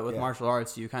things. But with martial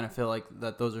arts, you kind of feel like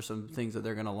that those are some things that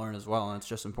they're going to learn as well, and it's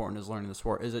just important as learning the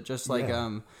sport. Is it just like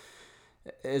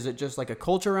is it just like a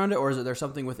culture around it, or is it there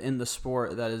something within the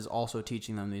sport that is also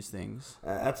teaching them these things?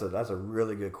 That's a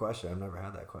really good question. I've never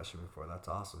had that question before. That's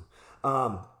awesome.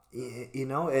 You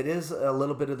know, it is a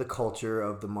little bit of the culture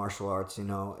of the martial arts. You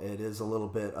know, it is a little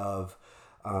bit of,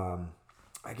 I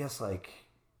guess, like,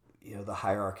 you know, the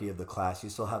hierarchy of the class. You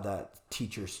still have that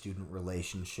teacher-student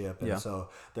relationship, and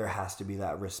so there has to be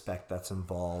that respect that's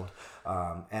involved.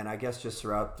 And I guess just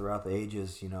throughout the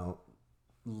ages, you know,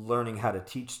 learning how to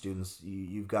teach students,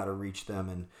 you've got to reach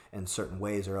them in certain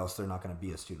ways, or else they're not going to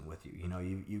be a student with you. You know,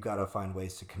 you've got to find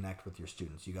ways to connect with your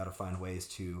students. You got to find ways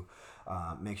to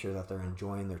make sure that they're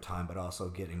enjoying their time, but also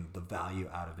getting the value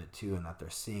out of it too, and that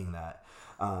they're seeing that.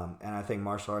 And I think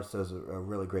martial arts does a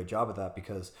really great job of that,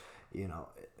 because, you know,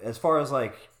 as far as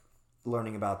like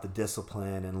learning about the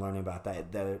discipline and learning about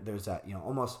that there's that, you know,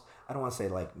 almost, I don't want to say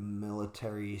like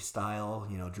military style,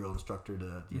 you know, drill instructor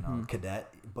to, you know,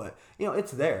 cadet, but, you know,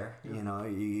 it's there. You know,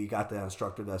 you got the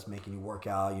instructor that's making you work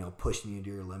out, you know, pushing you to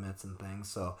your limits and things.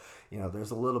 So, you know, there's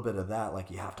a little bit of that,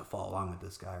 like you have to follow along with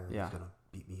this guy or he's going to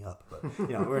beat me up. But,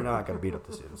 you know, we're not going to beat up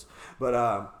the students.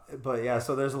 But yeah,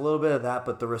 so there's a little bit of that,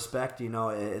 but the respect, you know,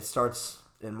 it starts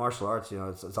in martial arts, you know,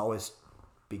 it's always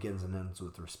begins and ends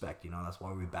with respect. You know, that's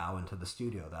why we bow into the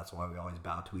studio. That's why we always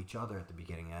bow to each other at the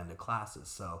beginning and end of classes.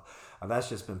 So that's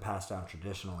just been passed down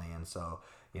traditionally. And so,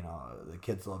 you know, the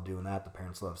kids love doing that. The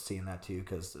parents love seeing that too,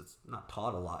 because it's not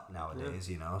taught a lot nowadays,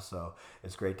 you know. So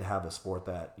it's great to have a sport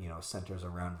that, you know, centers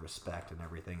around respect and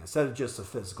everything instead of just a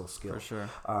physical skill. For sure.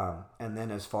 And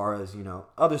then as far as, you know,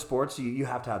 other sports, you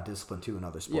have to have discipline too in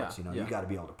other sports. You know, you got to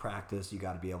be able to practice. You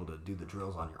got to be able to do the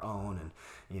drills on your own and,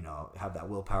 you know, have that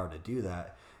willpower to do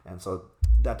that. And so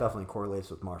that definitely correlates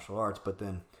with martial arts. But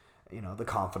then, you know, the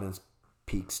confidence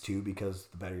peaks too, because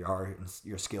the better you are and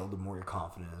you're skilled, the more you're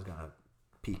confident is going to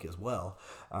peak as well.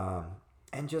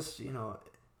 And just, you know,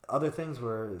 other things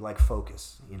were like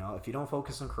focus. You know, if you don't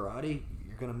focus on karate,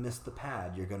 you're going to miss the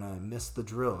pad. You're going to miss the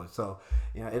drill. So,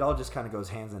 you know, it all just kind of goes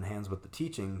hands in hands with the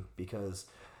teaching, because,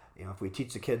 you know, if we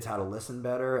teach the kids how to listen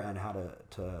better and how to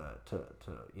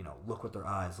you know, look with their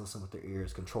eyes, listen with their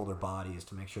ears, control their bodies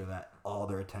to make sure that all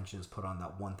their attention is put on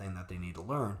that one thing that they need to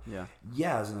learn.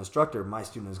 Yeah, as an instructor, my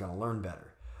student is going to learn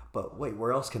better. But wait,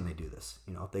 where else can they do this?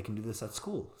 You know, they can do this at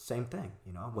school. Same thing.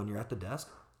 You know, when you're at the desk,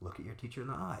 look at your teacher in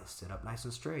the eyes. Sit up nice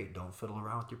and straight. Don't fiddle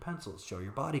around with your pencils. Show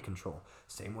your body control.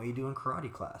 Same way you do in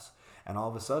karate class. And all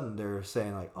of a sudden they're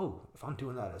saying like, oh, if I'm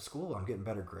doing that at school, I'm getting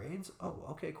better grades. Oh,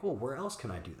 okay, cool. Where else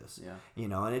can I do this? Yeah. You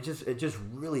know, and it just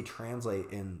really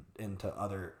translate into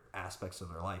other aspects of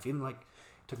their life. Even like,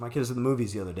 took my kids to the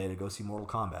movies the other day to go see Mortal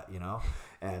Kombat, you know,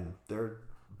 and they're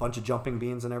a bunch of jumping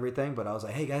beans and everything. But I was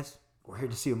like, hey guys, we're here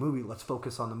to see a movie. Let's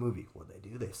focus on the movie. What they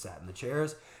do? They sat in the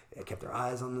chairs. They kept their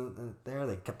eyes on there.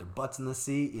 They kept their butts in the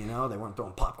seat. You know, they weren't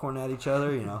throwing popcorn at each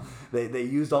other. You know, they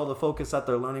used all the focus that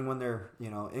they're learning when they're, you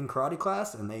know, in karate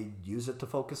class, and they use it to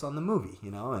focus on the movie.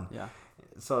 You know, and Yeah.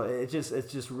 so it's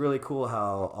just really cool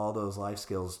how all those life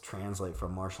skills translate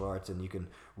from martial arts, and you can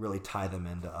really tie them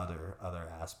into other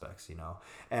aspects, you know.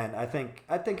 And I think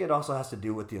it also has to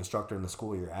do with the instructor in the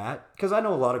school you're at, because I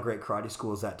know a lot of great karate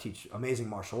schools that teach amazing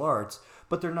martial arts,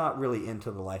 but they're not really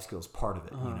into the life skills part of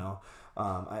it, you know.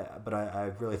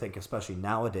 I really think, especially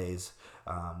nowadays,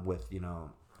 with, you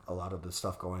know, a lot of the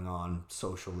stuff going on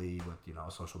socially with, you know,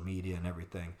 social media and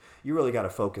everything, you really got to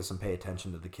focus and pay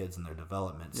attention to the kids and their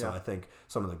development. So I think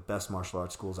some of the best martial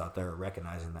arts schools out there are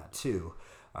recognizing that too,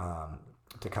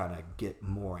 to kind of get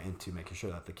more into making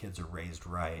sure that the kids are raised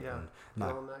right. Yeah, and not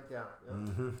filling that gap. Yeah.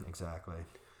 Mm-hmm, exactly.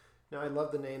 Now, I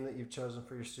love the name that you've chosen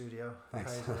for your studio,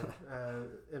 Thanks. Kaizen.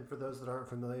 And for those that aren't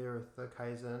familiar with the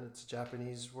Kaizen, it's a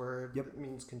Japanese word. Yep. It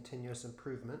means continuous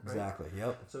improvement, right? Exactly.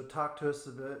 Yep. So talk to us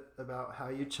a bit about how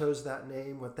you chose that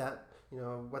name, what that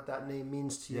name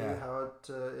means to you, Yeah. how it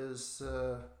is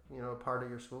you know, a part of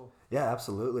your school. Yeah,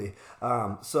 absolutely.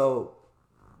 So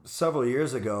several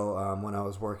years ago, when I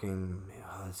was working,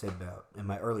 I'd say about in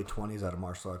my early 20s at a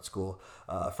martial arts school,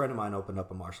 a friend of mine opened up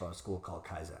a martial arts school called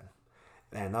Kaizen.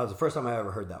 And that was the first time I ever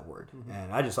heard that word. Mm-hmm.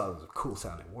 And I just thought it was a cool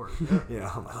sounding word. You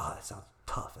know, I'm like, oh, that sounds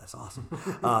tough. That's awesome.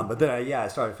 But then I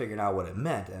started figuring out what it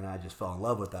meant. And I just fell in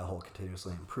love with that whole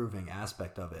continuously improving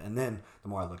aspect of it. And then the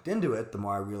more I looked into it, the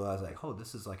more I realized, like, oh,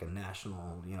 this is like a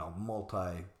national, you know,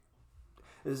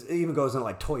 it even goes into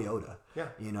like Toyota. Yeah.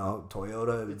 You know,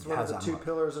 Toyota It's one has of the that two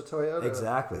pillars of Toyota.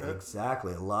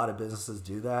 Exactly. A lot of businesses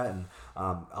do that. And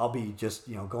I'll be just,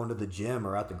 you know, going to the gym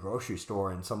or at the grocery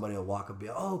store, and somebody will walk up and be,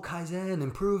 oh, Kaizen,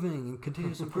 improving and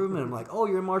continuous improvement. I'm like, oh,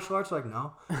 you're in martial arts? Like,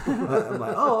 no. I'm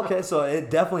like, oh, okay. So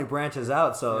it definitely branches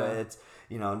out. So it's,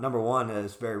 you know, number one,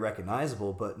 it's very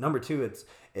recognizable. But number two,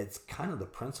 it's kind of the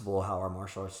principle of how our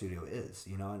martial arts studio is,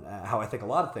 you know, and how I think a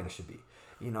lot of things should be.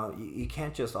 You know, you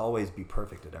can't just always be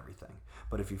perfect at everything.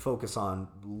 But if you focus on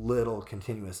little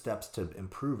continuous steps to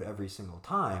improve every single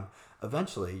time,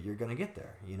 eventually you're going to get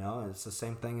there, you know? And it's the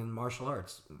same thing in martial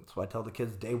arts. That's why I tell the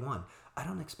kids day one, I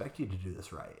don't expect you to do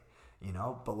this right, you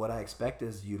know? But what I expect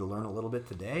is you to learn a little bit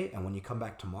today, and when you come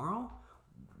back tomorrow,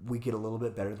 we get a little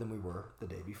bit better than we were the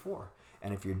day before.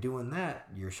 And if you're doing that,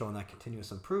 you're showing that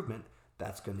continuous improvement,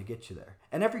 that's going to get you there.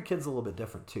 And every kid's a little bit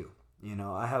different too. You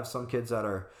know, I have some kids that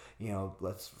are, you know,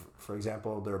 for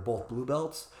example, they're both blue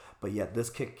belts, but yet this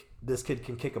kid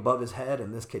can kick above his head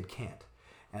and this kid can't.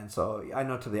 And so I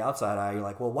know to the outside eye, you're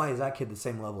like, well, why is that kid the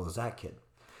same level as that kid?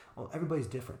 Well, everybody's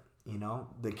different. You know,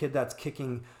 the kid that's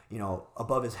kicking, you know,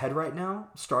 above his head right now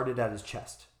started at his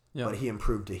chest, but he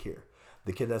improved to here.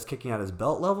 The kid that's kicking at his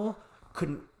belt level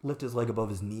couldn't lift his leg above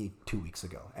his knee 2 weeks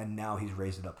ago, and now he's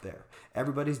raised it up there.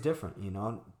 Everybody's different, you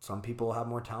know. Some people have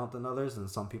more talent than others, and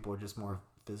some people are just more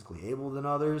physically able than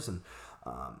others. And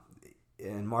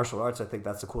in martial arts, I think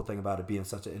that's the cool thing about it being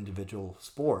such an individual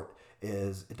sport,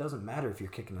 is it doesn't matter if you're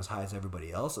kicking as high as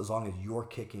everybody else, as long as you're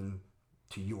kicking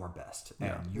to your best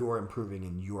and you're improving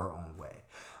in your own way.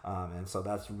 And so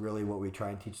that's really what we try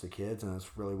and teach the kids, and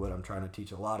it's really what I'm trying to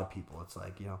teach a lot of people. It's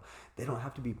like, you know, they don't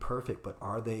have to be perfect, but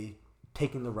are they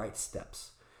taking the right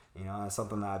steps? You know, that's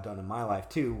something that I've done in my life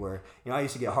too, where, you know, I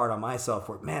used to get hard on myself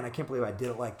where, man, I can't believe I did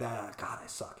it like that. God, I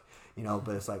suck. You know,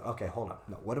 but it's like, okay, hold on.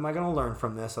 No, what am I going to learn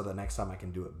from this so the next time I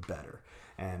can do it better?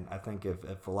 And I think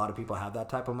if a lot of people have that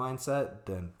type of mindset,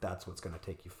 then that's what's going to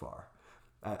take you far.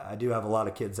 I do have a lot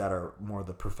of kids that are more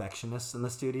the perfectionists in the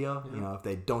studio. You know, if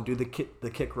they don't do the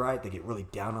kick right, they get really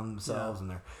down on themselves and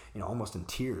they're, you know, almost in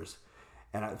tears.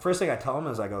 And the first thing I tell them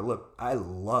is I go, look, I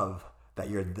love that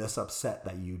you're this upset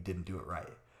that you didn't do it right,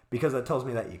 because that tells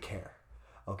me that you care.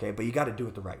 Okay, but you got to do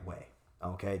it the right way.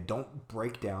 Okay, don't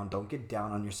break down, don't get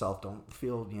down on yourself, don't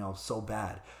feel, you know, so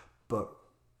bad. But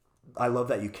I love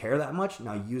that you care that much.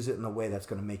 Now use it in a way that's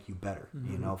going to make you better.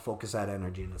 You know, focus that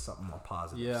energy into something more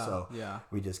positive. So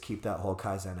we just keep that whole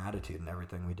Kaizen attitude in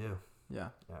everything we do. Yeah.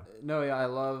 Yeah. No, yeah, I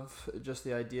love just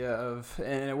the idea of,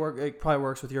 and it probably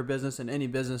works with your business and any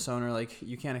business owner. Like,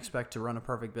 you can't expect to run a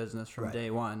perfect business from Right. day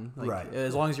one. Like, Right.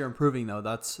 as long as you're improving, though,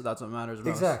 that's what matters most.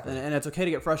 Exactly. And it's okay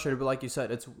to get frustrated, but like you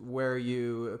said, it's where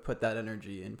you put that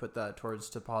energy and put that towards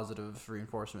to positive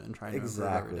reinforcement and trying to improve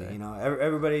every day. You know,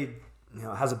 everybody, you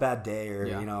know, has a bad day, or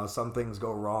Yeah. you know, some things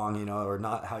go wrong, you know, or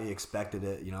not how you expected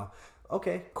it, you know.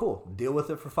 Okay, cool. Deal with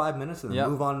it for 5 minutes and then Yep.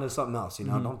 move on to something else. You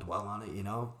know, don't dwell on it. You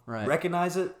know, Right.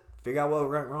 recognize it, figure out what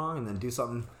went wrong, and then do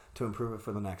something to improve it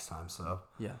for the next time. So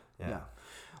Yeah. yeah.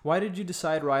 Why did you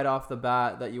decide right off the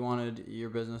bat that you wanted your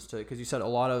business to? Because you said a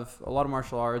lot of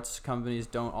martial arts companies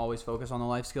don't always focus on the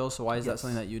life skills. So why is that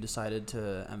something that you decided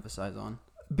to emphasize on?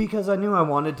 Because I knew I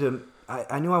wanted to.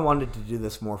 I knew I wanted to do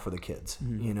this more for the kids.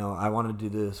 Mm-hmm. You know, I wanted to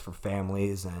do this for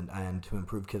families and to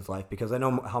improve kids' life, because I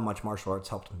know how much martial arts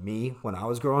helped me when I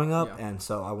was growing up, Yeah. and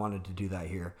so I wanted to do that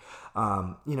here.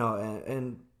 You know,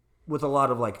 and with a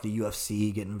lot of like the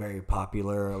UFC getting very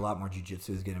popular, a lot more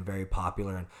jiu-jitsu is getting very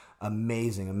popular, and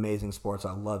amazing sports.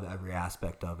 I love every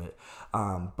aspect of it.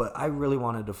 But I really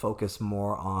wanted to focus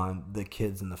more on the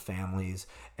kids and the families,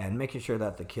 and making sure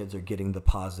that the kids are getting the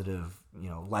positive, you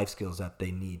know, life skills that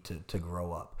they need to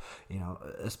grow up. You know,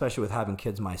 especially with having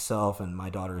kids myself, and my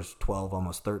daughter's 12,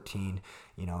 almost 13,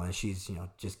 you know, and she's, you know,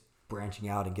 just branching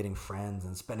out and getting friends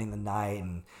and spending the night,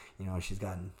 and you know, she's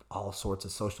gotten all sorts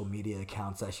of social media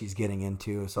accounts that she's getting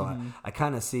into. So I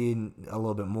kind of see a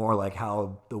little bit more like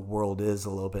how the world is a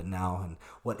little bit now, and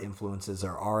what influences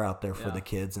there are out there for the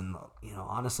kids. And you know,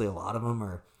 honestly, a lot of them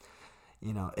are,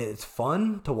 you know, it's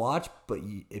fun to watch, but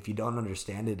if you don't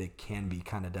understand it, it can be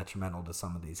kind of detrimental to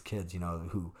some of these kids, you know,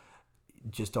 who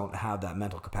just don't have that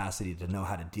mental capacity to know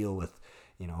how to deal with,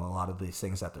 you know, a lot of these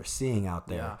things that they're seeing out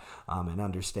there, and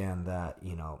understand that,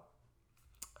 you know,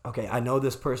 okay, I know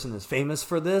this person is famous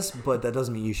for this, but that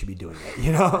doesn't mean you should be doing it,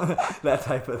 you know, that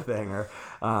type of thing. Or,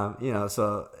 you know,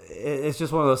 so it's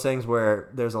just one of those things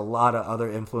where there's a lot of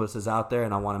other influences out there,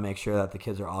 and I want to make sure that the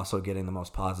kids are also getting the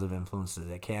most positive influences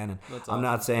they can. And I'm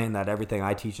not saying that everything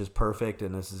I teach is perfect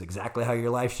and this is exactly how your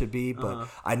life should be, but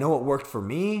I know it worked for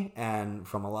me, and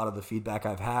from a lot of the feedback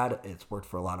I've had, it's worked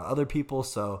for a lot of other people.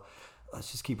 So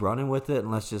let's just keep running with it,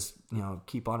 and let's just, you know,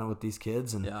 keep on it with these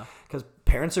kids. And because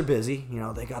parents are busy, you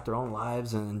know, they got their own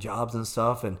lives and jobs and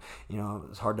stuff, and you know,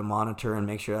 it's hard to monitor and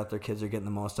make sure that their kids are getting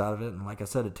the most out of it. And like I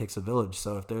said, it takes a village.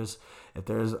 So if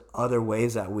there's other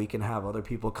ways that we can have other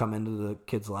people come into the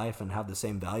kids' life and have the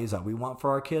same values that we want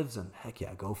for our kids, then heck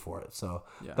yeah, go for it. So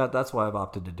that's why I've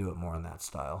opted to do it more in that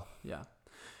style. Yeah.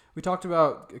 We talked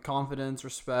about confidence,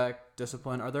 respect,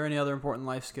 discipline. Are there any other important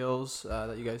life skills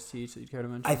that you guys teach that you'd care to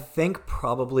mention? I think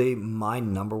probably my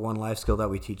number one life skill that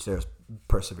we teach there is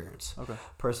perseverance. Okay.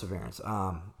 Perseverance.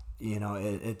 You know,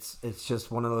 it's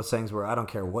just one of those things where I don't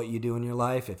care what you do in your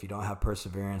life. If you don't have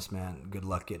perseverance, man, good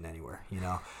luck getting anywhere, you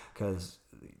know, because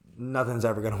nothing's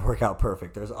ever going to work out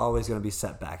perfect. There's always going to be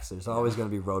setbacks. There's always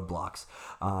going to be roadblocks.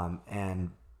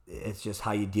 And it's just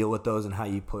how you deal with those and how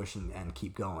you push and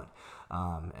keep going.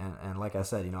 And like I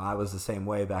said, you know, I was the same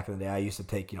way back in the day. I used to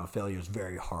take, you know, failures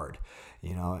very hard,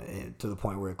 you know, to the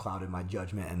point where it clouded my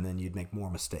judgment, and then you'd make more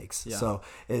mistakes. Yeah. So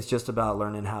it's just about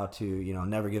learning how to, you know,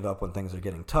 never give up when things are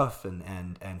getting tough, and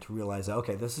to realize that,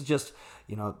 okay, this is just,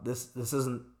 you know, this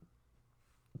isn't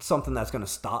something that's going to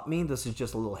stop me. This is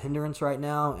just a little hindrance right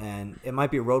now, and it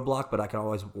might be a roadblock, but I can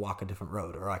always walk a different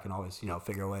road, or I can always, you know,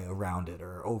 figure a way around it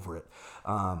or over it.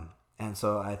 And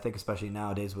so I think especially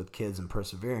nowadays with kids and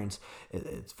perseverance,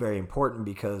 it's very important,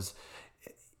 because,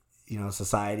 you know,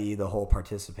 society, the whole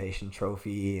participation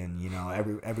trophy, and, you know,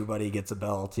 everybody gets a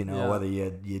belt, you know, whether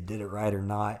you did it right or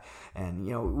not. And,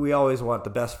 you know, we always want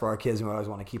the best for our kids, and we always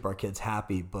want to keep our kids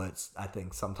happy. But I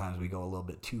think sometimes we go a little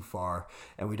bit too far,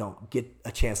 and we don't get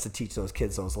a chance to teach those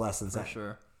kids those lessons. For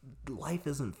sure. Life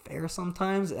isn't fair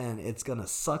sometimes, and it's going to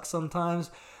suck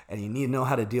sometimes, and you need to know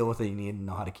how to deal with it. You need to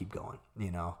know how to keep going,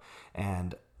 you know,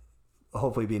 and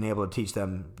hopefully being able to teach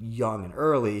them young and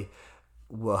early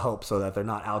will help, so that they're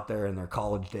not out there in their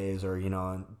college days, or, you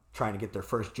know, trying to get their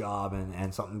first job,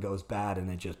 and something goes bad and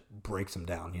it just breaks them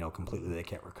down, you know, completely. They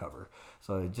can't recover.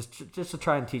 So just to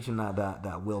try and teach them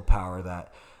that willpower,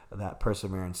 that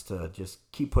perseverance to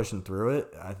just keep pushing through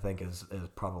it, I think is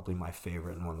probably my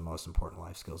favorite and one of the most important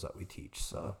life skills that we teach.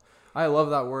 So I love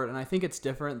that word, and I think it's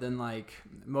different than like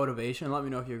motivation. Let me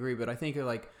know if you agree, but I think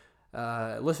like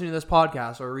listening to this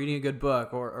podcast or reading a good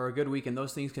book or a good weekend,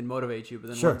 those things can motivate you.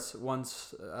 But then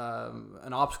once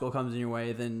an obstacle comes in your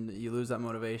way, then you lose that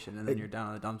motivation and then you're down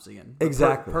in the dumps again. But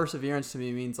Exactly. Perseverance to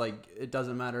me means like it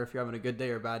doesn't matter if you're having a good day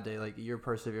or a bad day. Like you're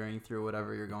persevering through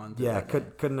whatever you're going through. Yeah,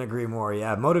 couldn't agree more.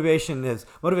 Yeah,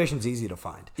 motivation's easy to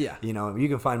find. Yeah. You know, you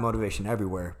can find motivation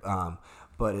everywhere,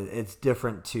 but it's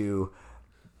different to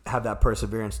have that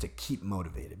perseverance to keep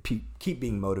motivated, keep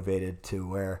being motivated to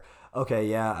where, okay,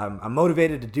 yeah, I'm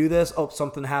motivated to do this. Oh,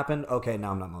 something happened. Okay,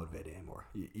 now I'm not motivated anymore.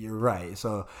 You're right.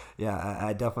 So, yeah,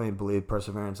 I definitely believe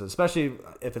perseverance, especially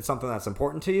if it's something that's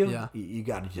important to you, you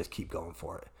got to just keep going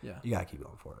for it. Yeah. You got to keep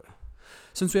going for it.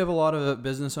 Since we have a lot of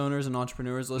business owners and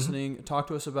entrepreneurs listening, talk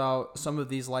to us about some of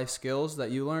these life skills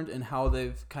that you learned and how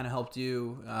they've kind of helped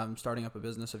you starting up a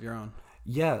business of your own.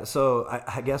 Yeah, so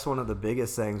I guess one of the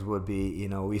biggest things would be, you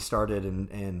know, we started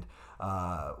and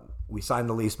we signed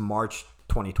the lease March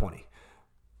 2020,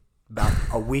 about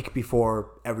a week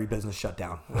before every business shut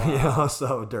down. Wow. You know,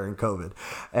 so during COVID.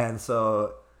 And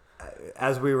so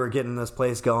as we were getting this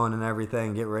place going and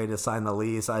everything, get ready to sign the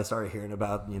lease, I started hearing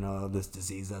about, you know, this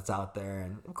disease that's out there.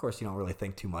 And of course, you don't really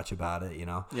think too much about it, you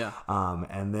know? Yeah.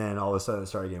 And then all of a sudden it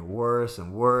started getting worse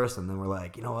and worse. And then we're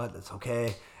like, you know what, it's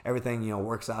okay. Everything, you know,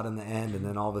 works out in the end. And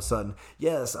then all of a sudden,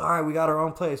 yes, all right, we got our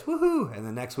own place. Woohoo. And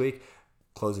then next week,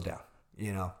 close it down,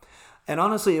 you know? And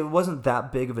honestly, it wasn't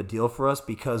that big of a deal for us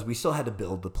because we still had to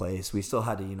build the place. We still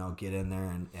had to, you know, get in there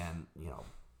and you know,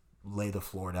 lay the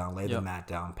floor down, lay the mat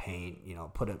down, paint, you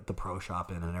know, put the pro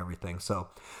shop in and everything. So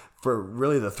for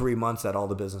really the 3 months that all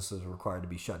the businesses were required to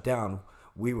be shut down,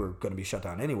 we were going to be shut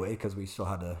down anyway because we still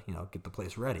had to, you know, get the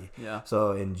place ready. Yeah.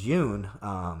 So in June,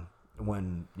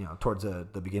 when, you know, towards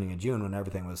the beginning of June, when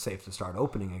everything was safe to start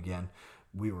opening again,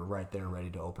 we were right there ready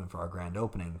to open for our grand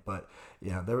opening. But,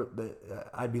 you know,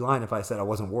 I'd be lying if I said I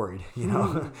wasn't worried, you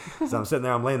know. So I'm sitting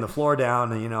there, I'm laying the floor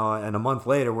down, and, you know, and a month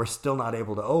later, we're still not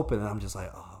able to open. And I'm just like,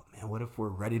 oh, man, what if we're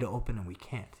ready to open and we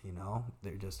can't, you know?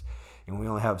 They're just, and we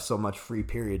only have so much free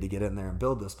period to get in there and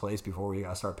build this place before we got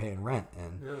to start paying rent.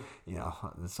 And, you know,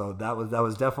 so that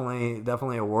was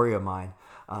definitely a worry of mine.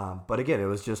 But again, it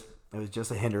was just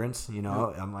a hindrance, you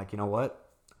know. I'm like, you know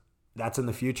what? That's in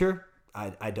the future.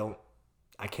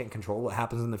 I can't control what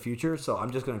happens in the future, so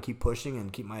I'm just going to keep pushing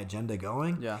and keep my agenda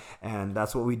going. Yeah. And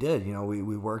that's what we did. You know,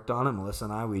 we worked on it. Melissa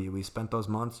and I, we spent those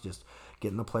months just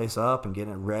getting the place up and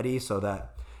getting it ready so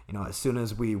that, you know, as soon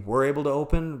as we were able to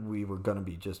open, we were going to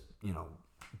be just, you know,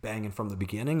 banging from the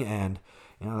beginning. And,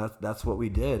 you know, that's what we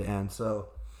did. And so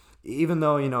even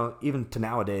though, you know, even to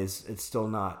nowadays, it's still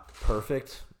not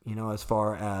perfect, you know, as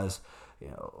far as, you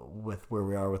know, with where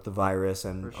we are with the virus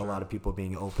and a lot of people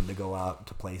being open to go out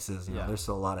to places, you know, there's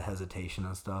still a lot of hesitation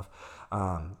and stuff.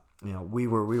 You know, we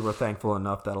were thankful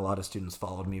enough that a lot of students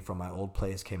followed me from my old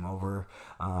place, came over,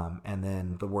 and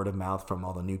then the word of mouth from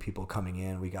all the new people coming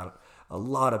in. We got a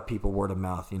lot of people word of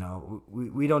mouth. You know,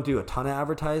 we don't do a ton of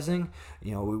advertising.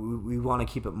 You know, we want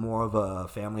to keep it more of a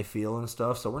family feel and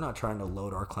stuff. So we're not trying to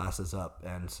load our classes up.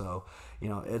 And so, you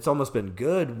know, it's almost been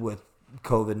good with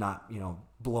COVID not, you know,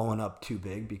 blowing up too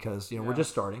big because, you know, we're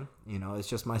just starting, you know, it's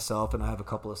just myself and I have a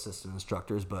couple assistant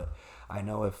instructors, but I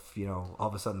know if, you know, all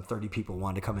of a sudden 30 people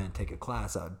wanted to come in and take a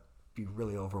class, that would be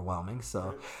really overwhelming.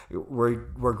 So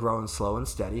we're growing slow and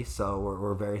steady. So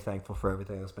we're very thankful for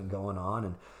everything that's been going on.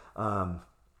 And,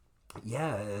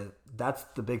 that's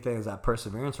the big thing is that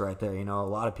perseverance right there. You know, a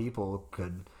lot of people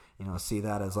could, you know, see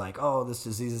that as like, oh, this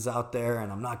disease is out there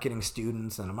and I'm not getting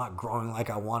students and I'm not growing like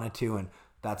I wanted to. And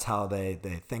that's how they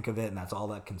think of it, and that's all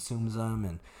that consumes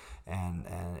them, and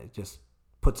it just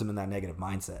puts them in that negative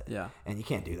mindset. Yeah. And you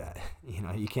can't do that. You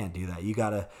know, you can't do that. You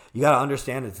gotta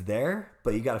understand it's there,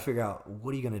 but you gotta figure out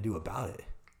what are you gonna do about it.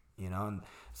 You know, and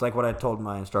it's like what I told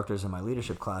my instructors in my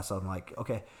leadership class. I'm like,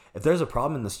 okay, if there's a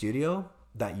problem in the studio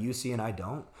that you see and I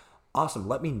don't, awesome,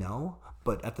 let me know.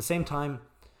 But at the same time,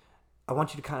 I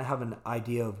want you to kind of have an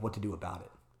idea of what to do about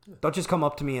it. Don't just come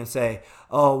up to me and say,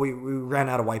 oh, we ran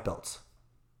out of white belts.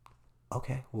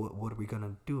 Okay, what are we going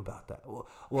to do about that?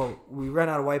 Well, we ran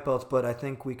out of white belts, but I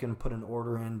think we can put an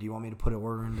order in. Do you want me to put an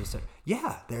order in to say,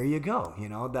 yeah, there you go. You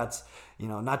know, that's, you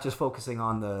know, not just focusing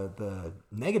on the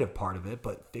negative part of it,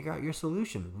 but figure out your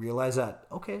solution. Realize that,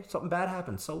 okay, something bad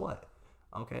happened. So what?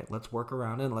 Okay, let's work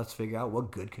around it and let's figure out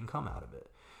what good can come out of it.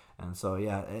 And so,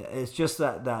 yeah, it's just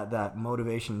that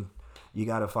motivation. You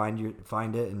got to find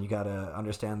it, and you got to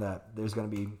understand that there's going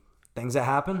to be things that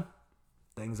happen,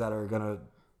 things that are going to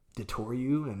detour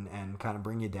you and kind of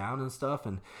bring you down and stuff.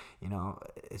 And, you know,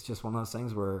 it's just one of those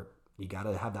things where you got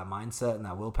to have that mindset and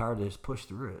that willpower to just push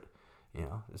through it. You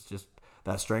know, it's just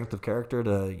that strength of character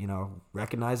to, you know,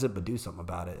 recognize it, but do something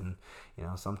about it. And, you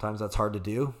know, sometimes that's hard to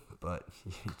do, but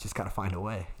you just got to find a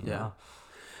way. You know?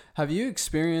 Have you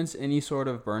experienced any sort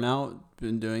of burnout,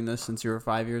 been doing this since you were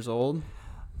 5 years old?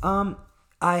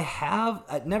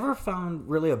 I never found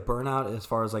really a burnout as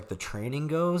far as like the training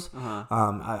goes.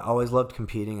 I always loved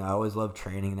competing. I always loved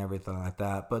training and everything like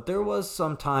that. But there was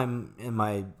some time in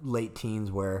my late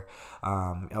teens where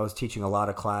I was teaching a lot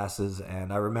of classes,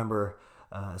 and I remember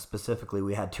specifically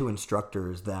we had two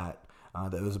instructors that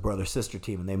was a brother-sister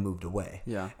team, and they moved away.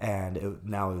 Yeah. And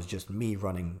now it was just me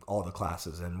running all the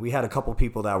classes. And we had a couple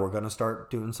people that were going to start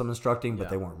doing some instructing, but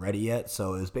they weren't ready yet.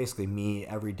 So it was basically me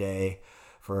every day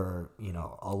for, you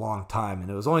know, a long time.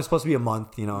 And it was only supposed to be a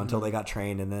month, you know, until they got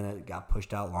trained, and then it got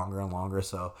pushed out longer and longer.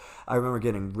 So I remember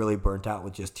getting really burnt out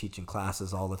with just teaching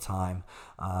classes all the time,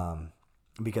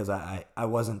 because I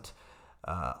wasn't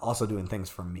also doing things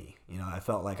for me. You know, I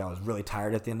felt like I was really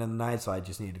tired at the end of the night, so I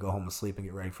just needed to go home and sleep and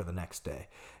get ready for the next day.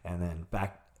 And then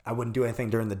I wouldn't do anything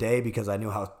during the day because I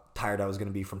knew how tired I was going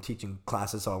to be from teaching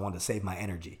classes, so I wanted to save my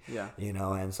energy. Yeah. You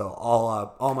know, and so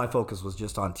all my focus was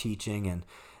just on teaching.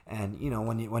 And you know,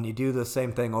 when you do the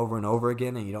same thing over and over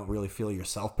again and you don't really feel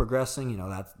yourself progressing, you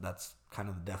know, that's kind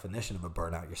of the definition of a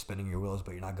burnout. You're spinning your wheels,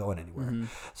 but you're not going anywhere.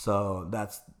 So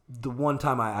that's the one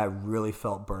time I really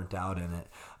felt burnt out in it.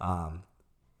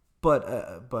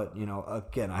 But you know,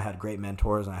 again, I had great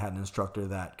mentors, and I had an instructor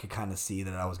that could kind of see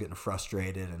that I was getting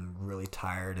frustrated and really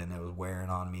tired, and it was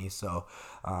wearing on me. So,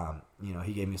 you know,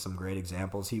 he gave me some great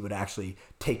examples. He would actually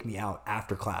take me out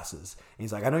after classes. And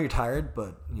he's like, I know you're tired,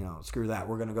 but, you know, screw that.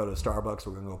 We're going to go to Starbucks.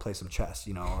 We're going to go play some chess,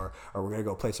 you know, or we're going to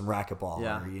go play some racquetball,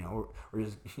 or, you know, we're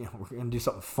just, you know, we're going to do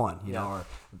something fun, you know,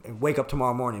 or wake up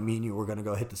tomorrow morning, me and you, we're going to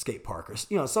go hit the skate park, or,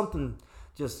 you know, something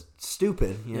just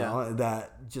stupid, you know,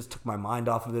 that just took my mind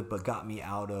off of it, but got me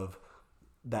out of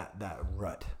that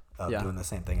rut of doing the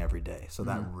same thing every day. So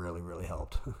that really, really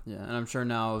helped. Yeah. And I'm sure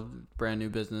now brand new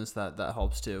business that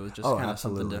helps too. It's just kind of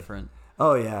something different.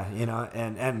 Oh yeah. You know,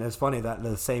 and it's funny that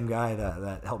the same guy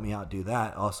that helped me out do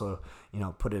that also, you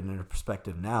know, put it into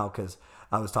perspective now, because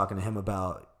I was talking to him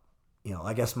about, you know,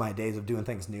 I guess my days of doing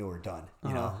things new are done.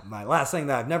 You know, my last thing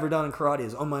that I've never done in karate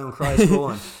is own my own karate school,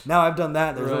 and now I've done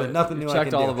that. There's really nothing new I can do.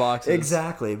 Checked all the boxes.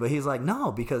 Exactly. But he's like,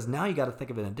 no, because now you got to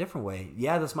think of it in a different way.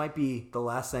 Yeah, this might be the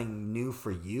last thing new for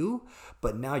you,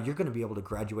 but now you're going to be able to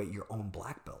graduate your own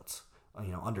black belts,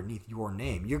 you know, underneath your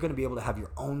name. You're going to be able to have your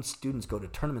own students go to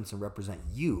tournaments and represent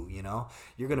you, you know.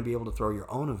 You're going to be able to throw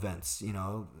your own events, you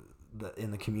know, in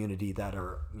the community that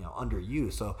are, you know, under you.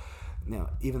 So, you know,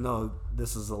 even though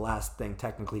this is the last thing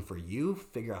technically for you,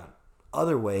 figure out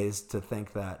other ways to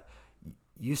think that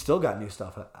you still got new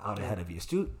stuff out ahead of you.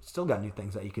 Still got new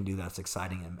things that you can do that's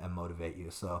exciting and motivate you.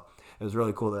 So it was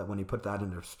really cool that when you put that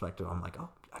into perspective, I'm like, oh,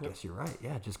 I guess you're right.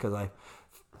 Yeah, just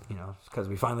because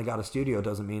we finally got a studio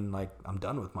doesn't mean like I'm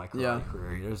done with my karate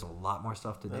career. There's a lot more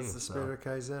stuff to do. That's the spirit of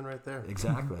Kaizen right there.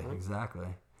 Exactly, exactly.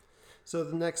 So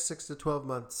the next 6 to 12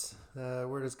 months,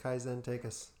 where does Kaizen take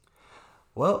us?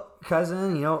 Well,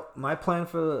 Kaizen, you know, my plan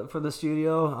for the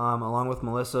studio, along with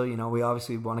Melissa, you know, we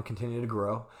obviously want to continue to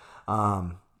grow.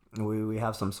 We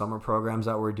have some summer programs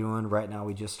that we're doing right now.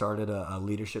 We just started a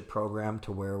leadership program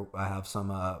to where I have some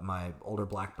my older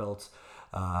black belts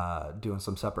doing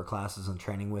some separate classes and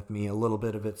training with me. A little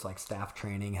bit of it's like staff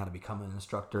training, how to become an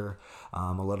instructor.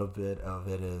 A little bit of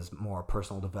it is more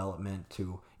personal development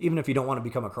to, even if you don't want to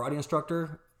become a karate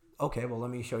instructor, okay, well, let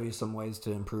me show you some ways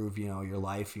to improve, you know, your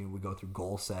life. We go through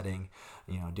goal setting,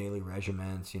 you know, daily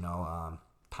regiments, you know,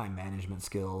 time management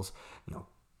skills, you know,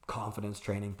 confidence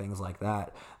training, things like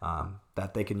that,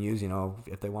 that they can use, you know,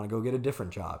 if they want to go get a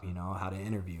different job, you know, how to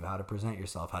interview, how to present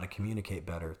yourself, how to communicate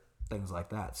better, things like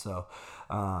that. So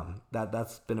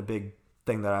that's been a big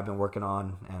thing that I've been working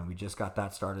on, and we just got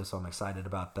that started, so I'm excited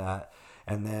about that.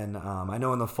 And then I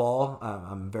know in the fall,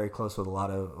 I'm very close with a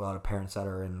lot of parents that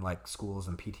are in like schools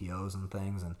and PTOs and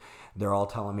things, and they're all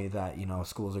telling me that, you know,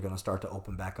 schools are going to start to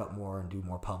open back up more and do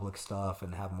more public stuff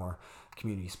and have more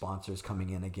community sponsors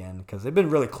coming in again, because they've been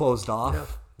really closed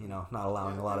off, you know, not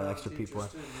allowing a lot of extra people.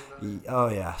 Oh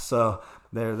yeah, so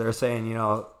they're saying, you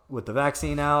know, with the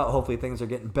vaccine out, hopefully things are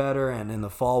getting better, and in the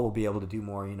fall we'll be able to do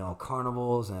more, you know,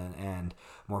 carnivals and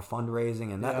more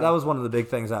fundraising. And that was one of the big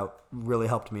things that really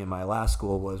helped me in my last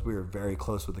school, was we were very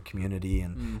close with the community,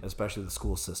 and especially the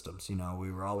school systems. You know,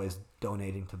 we were always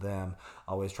donating to them,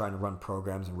 always trying to run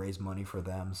programs and raise money for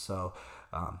them. So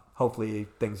hopefully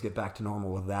things get back to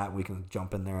normal with that. We can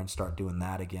jump in there and start doing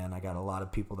that again. I got a lot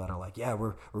of people that are like, yeah,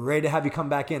 we're ready to have you come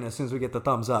back in as soon as we get the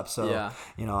thumbs up. So,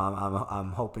 you know,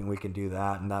 I'm hoping we can do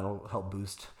that, and that'll help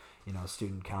boost, you know,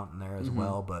 student count in there as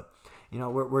well. But,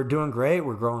 we're doing great.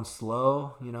 We're growing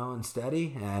slow, and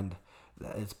steady, and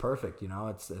it's perfect.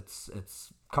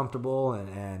 It's comfortable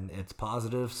and it's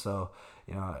positive. So,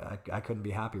 I couldn't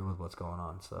be happier with what's going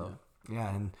on. So.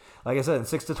 Yeah, and like I said, in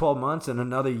 6 to 12 months and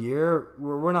another year,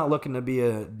 we're not looking to be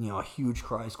a huge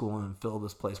karate school and fill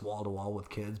this place wall to wall with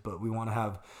kids, but we want to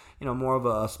have more of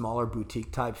a smaller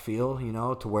boutique type feel,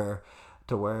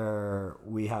 to where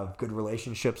we have good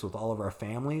relationships with all of our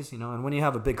families, and when you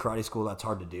have a big karate school, that's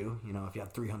hard to do. If you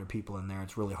have 300 people in there,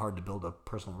 it's really hard to build a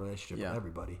personal relationship with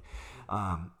everybody.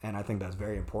 And I think that's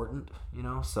very important,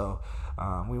 so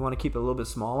we want to keep it a little bit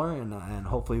smaller, and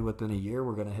hopefully within a year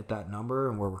we're going to hit that number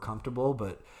and where we're comfortable,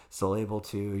 but still able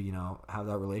to, have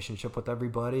that relationship with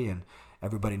everybody, and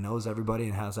everybody knows everybody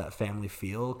and has that family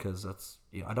feel, because that's,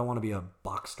 I don't want to be a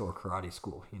box store karate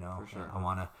school, For sure.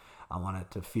 I want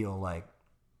it to feel like,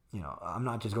 I'm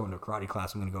not just going to a karate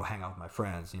class. I'm going to go hang out with my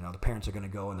friends. The parents are going to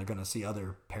go and they're going to see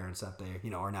other parents that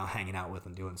they, are now hanging out with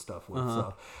and doing stuff with.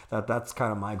 So that's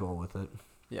kind of my goal with it.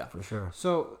 Yeah, for sure.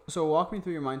 So walk me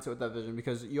through your mindset with that vision,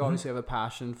 because you obviously have a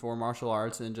passion for martial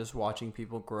arts and just watching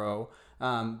people grow.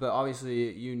 But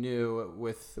obviously you knew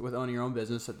with owning your own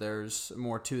business that there's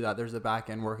more to that. There's the back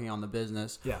end working on the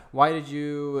business. Yeah. Why did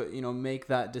you, make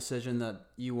that decision that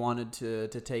you wanted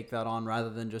to take that on rather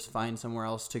than just find somewhere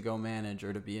else to go manage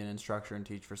or to be an instructor and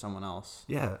teach for someone else?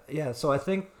 Yeah. So I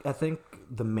think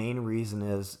the main reason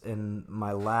is, in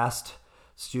my last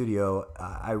studio,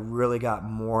 I really got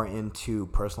more into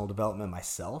personal development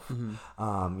myself.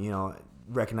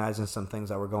 Recognizing some things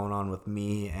that were going on with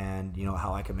me and,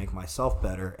 how I could make myself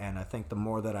better. And I think the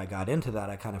more that I got into that,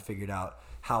 I kind of figured out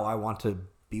how I want to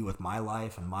be with my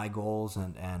life and my goals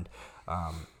and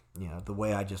the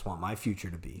way I just want my future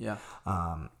to be. Yeah.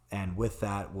 And with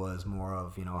that was more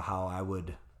of, how I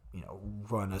would,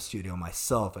 run a studio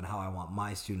myself and how I want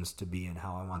my students to be and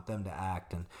how I want them to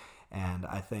act. And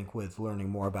I think with learning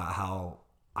more about how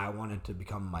I wanted to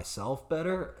become myself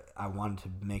better, I wanted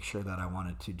to make sure that I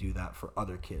wanted to do that for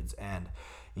other kids. And,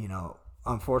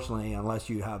 unfortunately, unless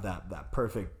you have that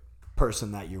perfect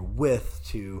person that you're with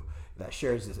that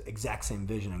shares this exact same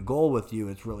vision and goal with you,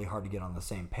 it's really hard to get on the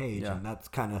same page. Yeah. And that's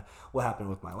kind of what happened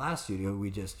with my last studio.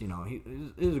 We just, he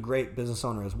was a great business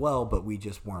owner as well, but we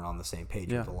just weren't on the same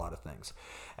page with a lot of things.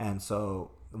 And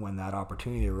so when that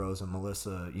opportunity arose and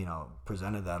Melissa,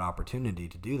 presented that opportunity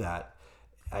to do that,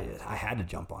 I had to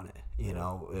jump on it.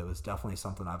 It was definitely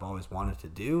something I've always wanted to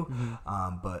do.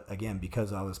 But again,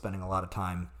 because I was spending a lot of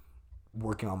time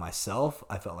working on myself,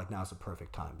 I felt like now's the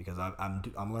perfect time, because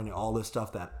I'm learning all this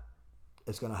stuff that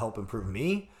is going to help improve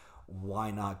me. Why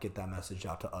not get that message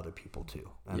out to other people too?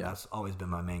 And that's always been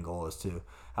my main goal, is to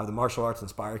have the martial arts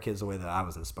inspire kids the way that I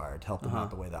was inspired, to help them out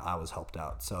the way that I was helped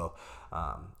out. So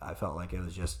I felt like it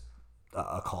was just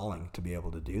a calling to be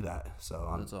able to do that. So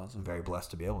I'm awesome. Very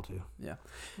blessed to be able to. Yeah.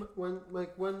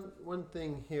 One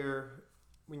thing here,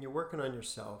 when you're working on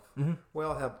yourself, we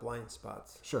all have blind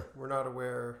spots. Sure. We're not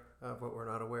aware of what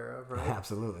we're not aware of, right?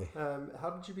 Absolutely. How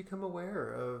did you become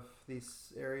aware of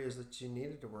these areas that you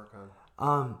needed to work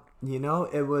on?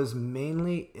 It was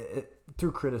mainly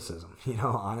through criticism,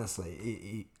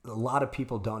 honestly. A lot of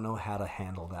people don't know how to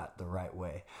handle that the right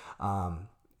way.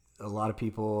 A lot of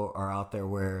people are out there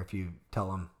where if you tell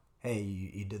them, hey,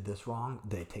 you did this wrong,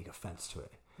 they take offense to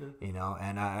it.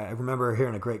 And I remember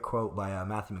hearing a great quote by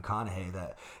Matthew McConaughey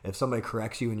that if somebody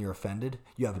corrects you and you're offended,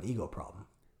 you have an ego problem,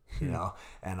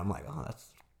 and I'm like, oh,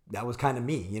 that was kind of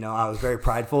me. I was very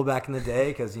prideful back in the day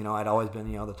because, I'd always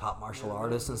been, the top martial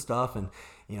artist and stuff. And,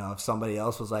 if somebody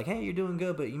else was like, hey, you're doing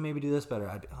good, but you maybe do this better,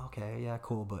 I'd be, okay, yeah,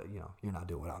 cool. But, you're not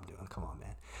doing what I'm doing. Come on,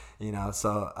 man.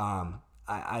 So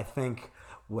I think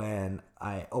when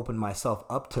I opened myself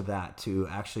up to that, to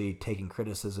actually taking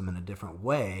criticism in a different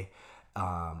way,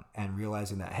 and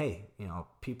realizing that, hey,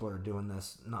 people are doing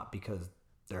this not because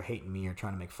they're hating me or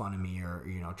trying to make fun of me or,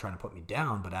 trying to put me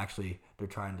down, but actually they're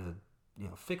trying to,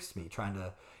 fix me, trying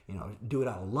to, do it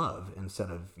out of love instead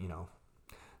of,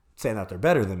 saying that they're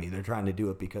better than me. They're trying to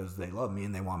do it because they love me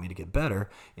and they want me to get better,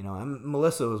 and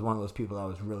Melissa was one of those people that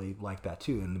was really like that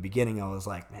too. In the beginning, I was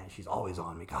like, man, she's always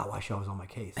on me. God, why is she always on my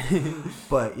case?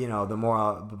 But, the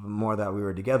more that we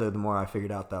were together, the more I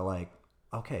figured out that, like,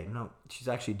 okay, no, she's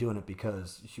actually doing it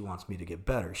because she wants me to get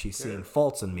better. She's seeing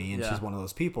faults in me, and she's one of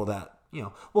those people that,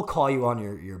 will call you on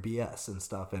your BS and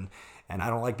stuff. And I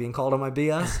don't like being called on my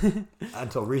BS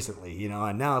until recently,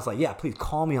 and now it's like, yeah, please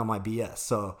call me on my BS.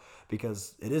 So,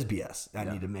 because it is BS. I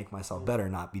need to make myself better,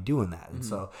 not be doing that. And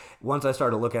so once I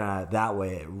started looking at it that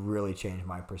way, it really changed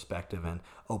my perspective and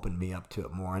opened me up to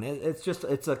it more. And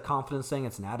it's a confidence thing.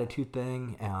 It's an attitude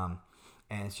thing.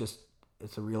 And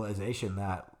it's a realization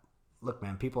that, look,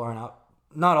 man, people aren't out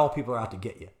not all people are out to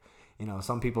get you. You know,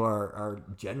 some people are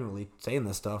genuinely saying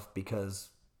this stuff because,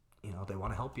 you know, they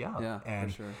want to help you out. Yeah,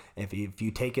 and for sure. if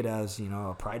you take it as, you know,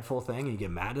 a prideful thing and you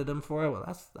get mad at them for it,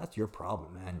 well, that's your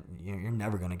problem, man. You're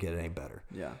never going to get any better.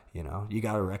 Yeah. You know, you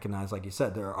got to recognize, like you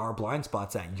said, there are blind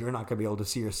spots that you're not going to be able to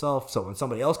see yourself. So when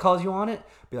somebody else calls you on it,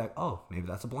 be like, oh, maybe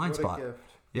that's a blind What spot. a gift.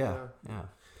 Yeah.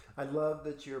 I love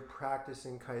that you're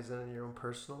practicing Kaizen in your own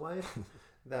personal life.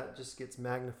 That just gets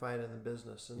magnified in the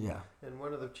business. And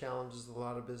one of the challenges a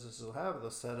lot of businesses will have, they'll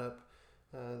set up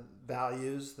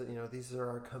values that, you know, these are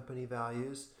our company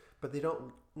values, but they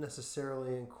don't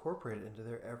necessarily incorporate it into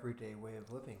their everyday way of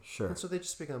living. Sure. And so they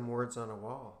just become words on a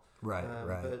wall. Right.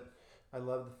 But I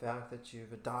love the fact that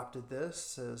you've adopted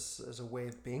this as a way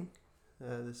of being,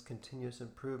 this continuous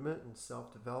improvement and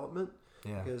self-development.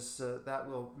 Yeah. Because that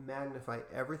will magnify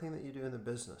everything that you do in the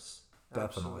business.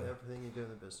 Definitely. Absolutely everything you do in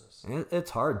the business. And it's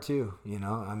hard too, you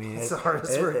know. I mean, It's the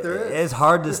hardest work there is. It's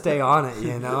hard to stay on it,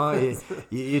 you know.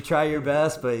 you try your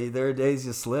best, but there are days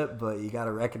you slip. But you got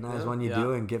to recognize when you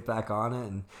do and get back on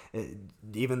it. And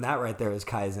even that right there is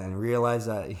Kaizen. Realize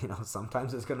that, you know,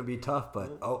 sometimes it's going to be tough,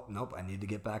 but oh nope, I need to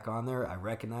get back on there. I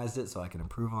recognized it, so I can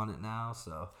improve on it now.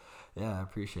 So. Yeah, I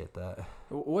appreciate that.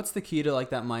 What's the key to like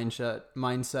that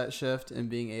mindset shift and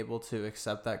being able to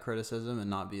accept that criticism and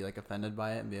not be like offended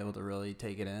by it and be able to really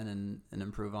take it in and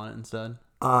improve on it instead?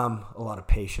 A lot of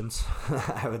patience,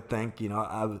 I would think. You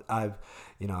know, I've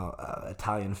you know,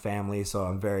 Italian family, so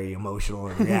I'm very emotional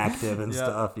and reactive and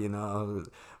stuff. You know,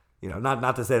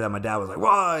 not to say that my dad was like,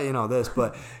 "Whoa," you know, this,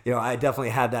 but you know, I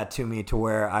definitely had that to me to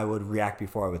where I would react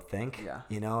before I would think. Yeah.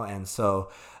 You know, and so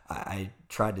I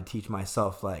tried to teach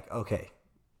myself, like, okay,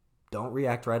 don't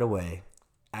react right away.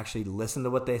 Actually listen to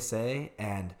what they say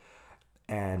and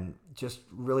just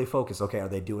really focus. Okay, are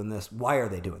they doing this? Why are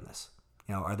they doing this?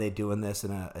 You know, are they doing this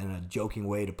in a joking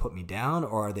way to put me down,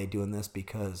 or are they doing this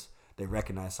because they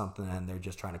recognize something and they're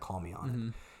just trying to call me on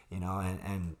it? You know,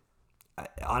 and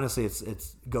honestly, it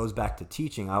goes back to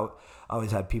teaching. I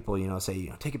always had people, you know, say, you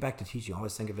know, take it back to teaching.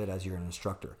 Always think of it as you're an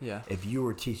instructor. Yeah. If you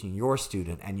were teaching your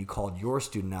student and you called your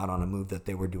student out on a move that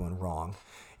they were doing wrong,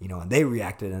 you know, and they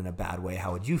reacted in a bad way,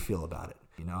 how would you feel about it?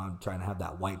 You know, I'm trying to have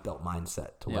that white belt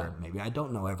mindset to where maybe I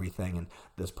don't know everything and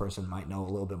this person might know a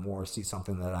little bit more, see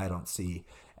something that I don't see.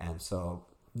 And so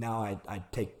now I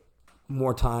take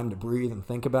more time to breathe and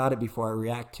think about it before I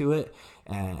react to it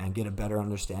and get a better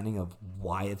understanding of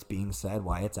why it's being said,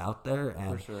 why it's out there.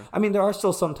 And For sure. I mean, there are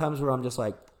still some times where I'm just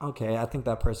like, okay, I think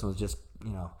that person was just,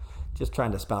 you know, just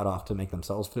trying to spout off to make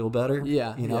themselves feel better.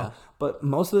 Yeah. You know, yeah. but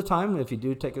most of the time, if you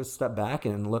do take a step back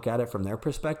and look at it from their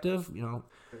perspective, you know,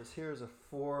 Here's a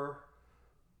four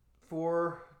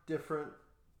different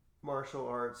martial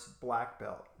arts black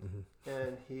belt,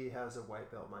 and he has a white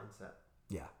belt mindset.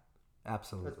 yeah,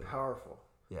 absolutely. That's powerful.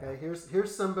 Yeah. Okay,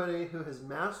 here's somebody who has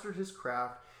mastered his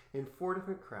craft in 4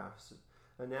 different crafts,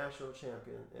 a national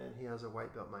champion, and he has a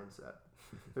white belt mindset.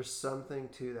 There's something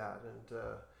to that, and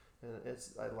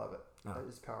I love it. Oh.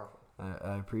 It's powerful.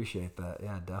 I appreciate that.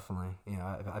 Yeah, definitely. You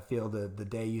know, I feel the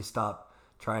day you stop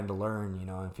trying to learn, you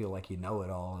know, and feel like you know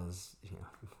it all is, you know,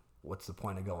 what's the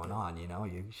point of going on? You know,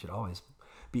 you should always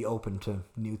be open to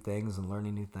new things and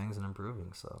learning new things and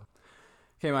improving. So.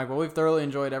 Okay, Mike. Well, we've thoroughly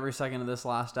enjoyed every second of this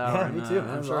last hour. Yeah, me too. I'm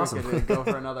That sure was we awesome. could go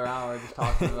for another hour just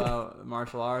talking about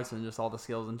martial arts and just all the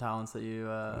skills and talents that you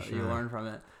sure. learn from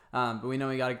it. But we know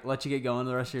we got to let you get going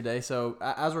the rest of your day. So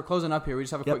as we're closing up here, we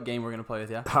just have a quick game we're going to play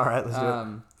with you. All right, let's do it.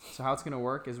 So how it's going to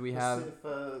work is we have...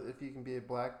 Let's see if you can be a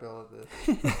black belt at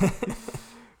this.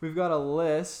 We've got a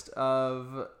list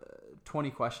of 20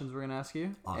 questions we're going to ask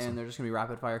you. Awesome. And they're just going to be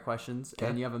rapid fire questions. Okay.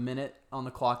 And you have a minute on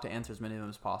the clock to answer as many of them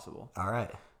as possible. All right.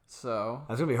 So...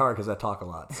 That's going to be hard because I talk a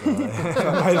lot. So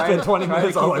I might spend 20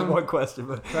 minutes on like one question.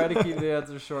 But try to keep the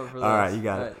answers short for those. All right, you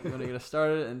got it. You want to get us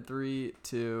started in 3,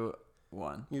 2,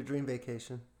 1. Your dream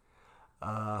vacation.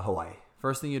 Hawaii.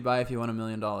 First thing you'd buy if you won $1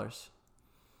 million.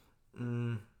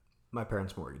 My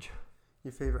parents' mortgage.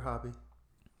 Your favorite hobby.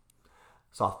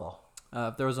 Softball.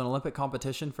 If there was an Olympic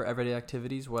competition for everyday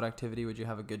activities, what activity would you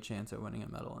have a good chance at winning a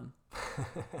medal in?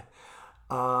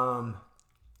 Oh,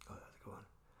 that's a good one.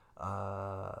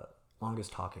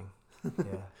 Longest talking.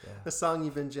 Yeah. A song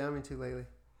you've been jamming to lately.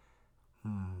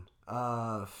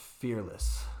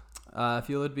 Fearless. If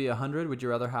you would be 100, would you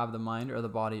rather have the mind or the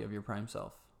body of your prime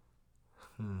self?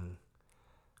 Oh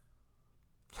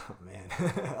man.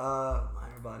 Mind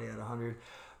or body at 100.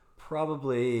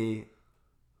 Probably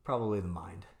the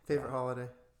mind. Favorite holiday.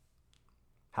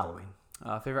 Halloween.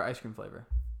 Favorite ice cream flavor?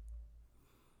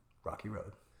 Rocky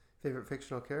Road. Favorite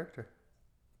fictional character.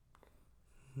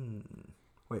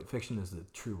 Wait, fiction is the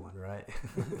true one, right?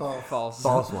 False.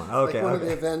 False one. Okay. Like one okay. of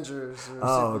the Avengers. Or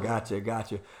Oh, Superman.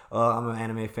 gotcha. I'm an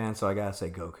anime fan, so I gotta say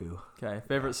Goku. Okay,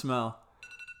 favorite smell?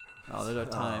 Oh, there's our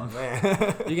time. Oh,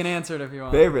 man. You can answer it if you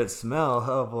want. Favorite smell?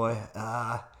 Oh boy.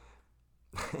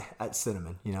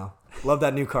 Cinnamon, Love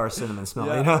that new car cinnamon smell,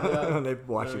 Yeah. when they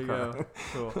wash There your you car. go.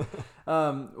 Cool.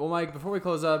 Well, Mike, before we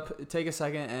close up, take a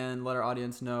second and let our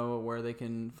audience know where they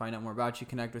can find out more about you,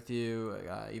 connect with you,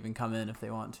 even come in if they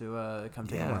want to come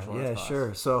take a martial arts class.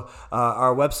 Sure. So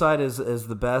our website is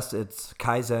the best. It's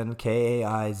Kaizen,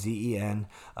 Kaizen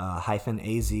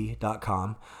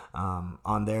 -az.com.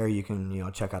 On there you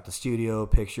can check out the studio,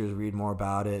 pictures, read more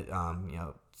about it.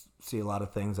 See a lot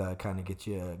of things that kind of get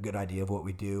you a good idea of what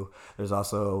we do. There's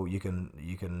also you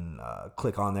can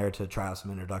click on there to try out some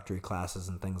introductory classes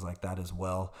and things like that as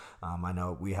well. I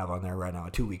know we have on there right now a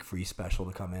 2-week free special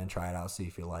to come in, try it out, see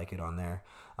if you like it on there.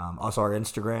 Also, our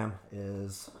Instagram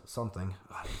is something.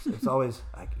 It's always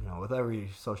with every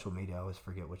social media, I always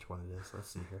forget which one it is. Let's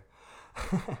see here.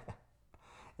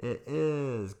 It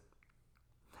is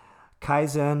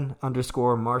Kaizen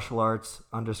 _martial arts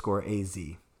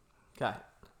 _AZ. Okay.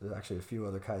 There's actually a few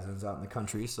other Kaizens out in the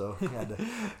country, so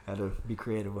had to be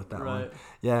creative with that Right. one.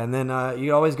 Yeah, and then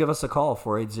you always give us a call,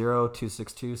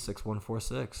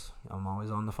 480-262-6146. I'm always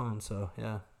on the phone, so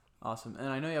yeah. Awesome. And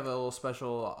I know you have a little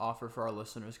special offer for our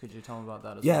listeners. Could you tell them about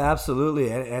that as well? Yeah,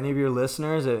 absolutely. Any of your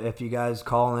listeners, if you guys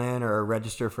call in or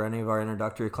register for any of our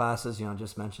introductory classes,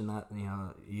 just mention that,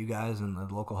 you guys and the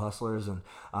local hustlers, and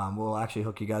we'll actually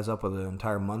hook you guys up with an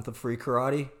entire month of free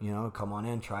karate. Come on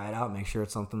in, try it out, make sure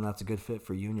it's something that's a good fit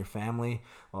for you and your family.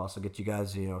 We'll also get you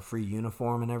guys, a free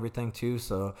uniform and everything too.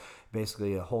 So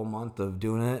basically a whole month of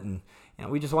doing it, and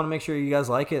we just want to make sure you guys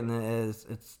like it and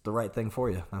it's the right thing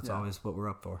for you. That's always what we're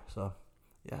up for. So,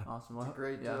 yeah. Awesome. Well,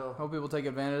 Great deal. Hope people take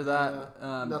advantage of that.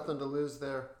 Yeah, nothing to lose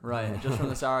there. Right. Just from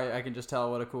this hour, I can just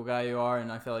tell what a cool guy you are,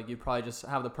 and I feel like you probably just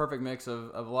have the perfect mix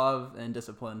of love and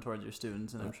discipline towards your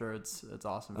students, and I'm sure it's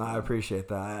awesome. I appreciate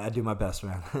that. I do my best,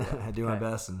 man. I do my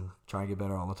best and try and get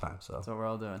better all the time. So that's what we're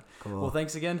all doing. Cool. Well,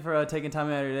 thanks again for taking time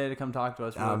out of your day to come talk to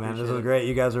us. Oh, man, this was great.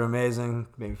 You guys are amazing.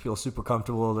 Made me feel super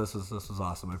comfortable. This was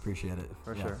awesome. I appreciate it.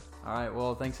 For sure. All right.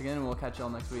 Well, thanks again, and we'll catch you all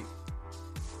next week.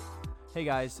 Hey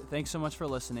guys, thanks so much for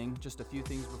listening. Just a few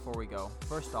things before we go.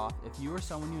 First off, if you or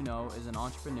someone you know is an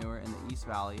entrepreneur in the East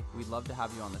Valley, we'd love to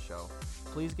have you on the show.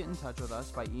 Please get in touch with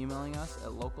us by emailing us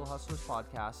at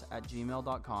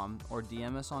localhustlerspodcast@gmail.com or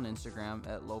DM us on Instagram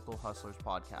at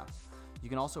localhustlerspodcast. You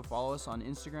can also follow us on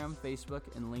Instagram, Facebook,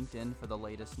 and LinkedIn for the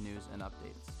latest news and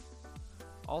updates.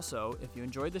 Also, if you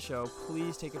enjoyed the show,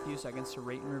 please take a few seconds to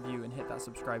rate and review and hit that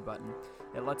subscribe button.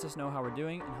 It lets us know how we're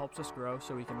doing and helps us grow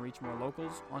so we can reach more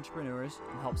locals, entrepreneurs,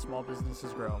 and help small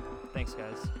businesses grow. Thanks,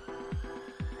 guys.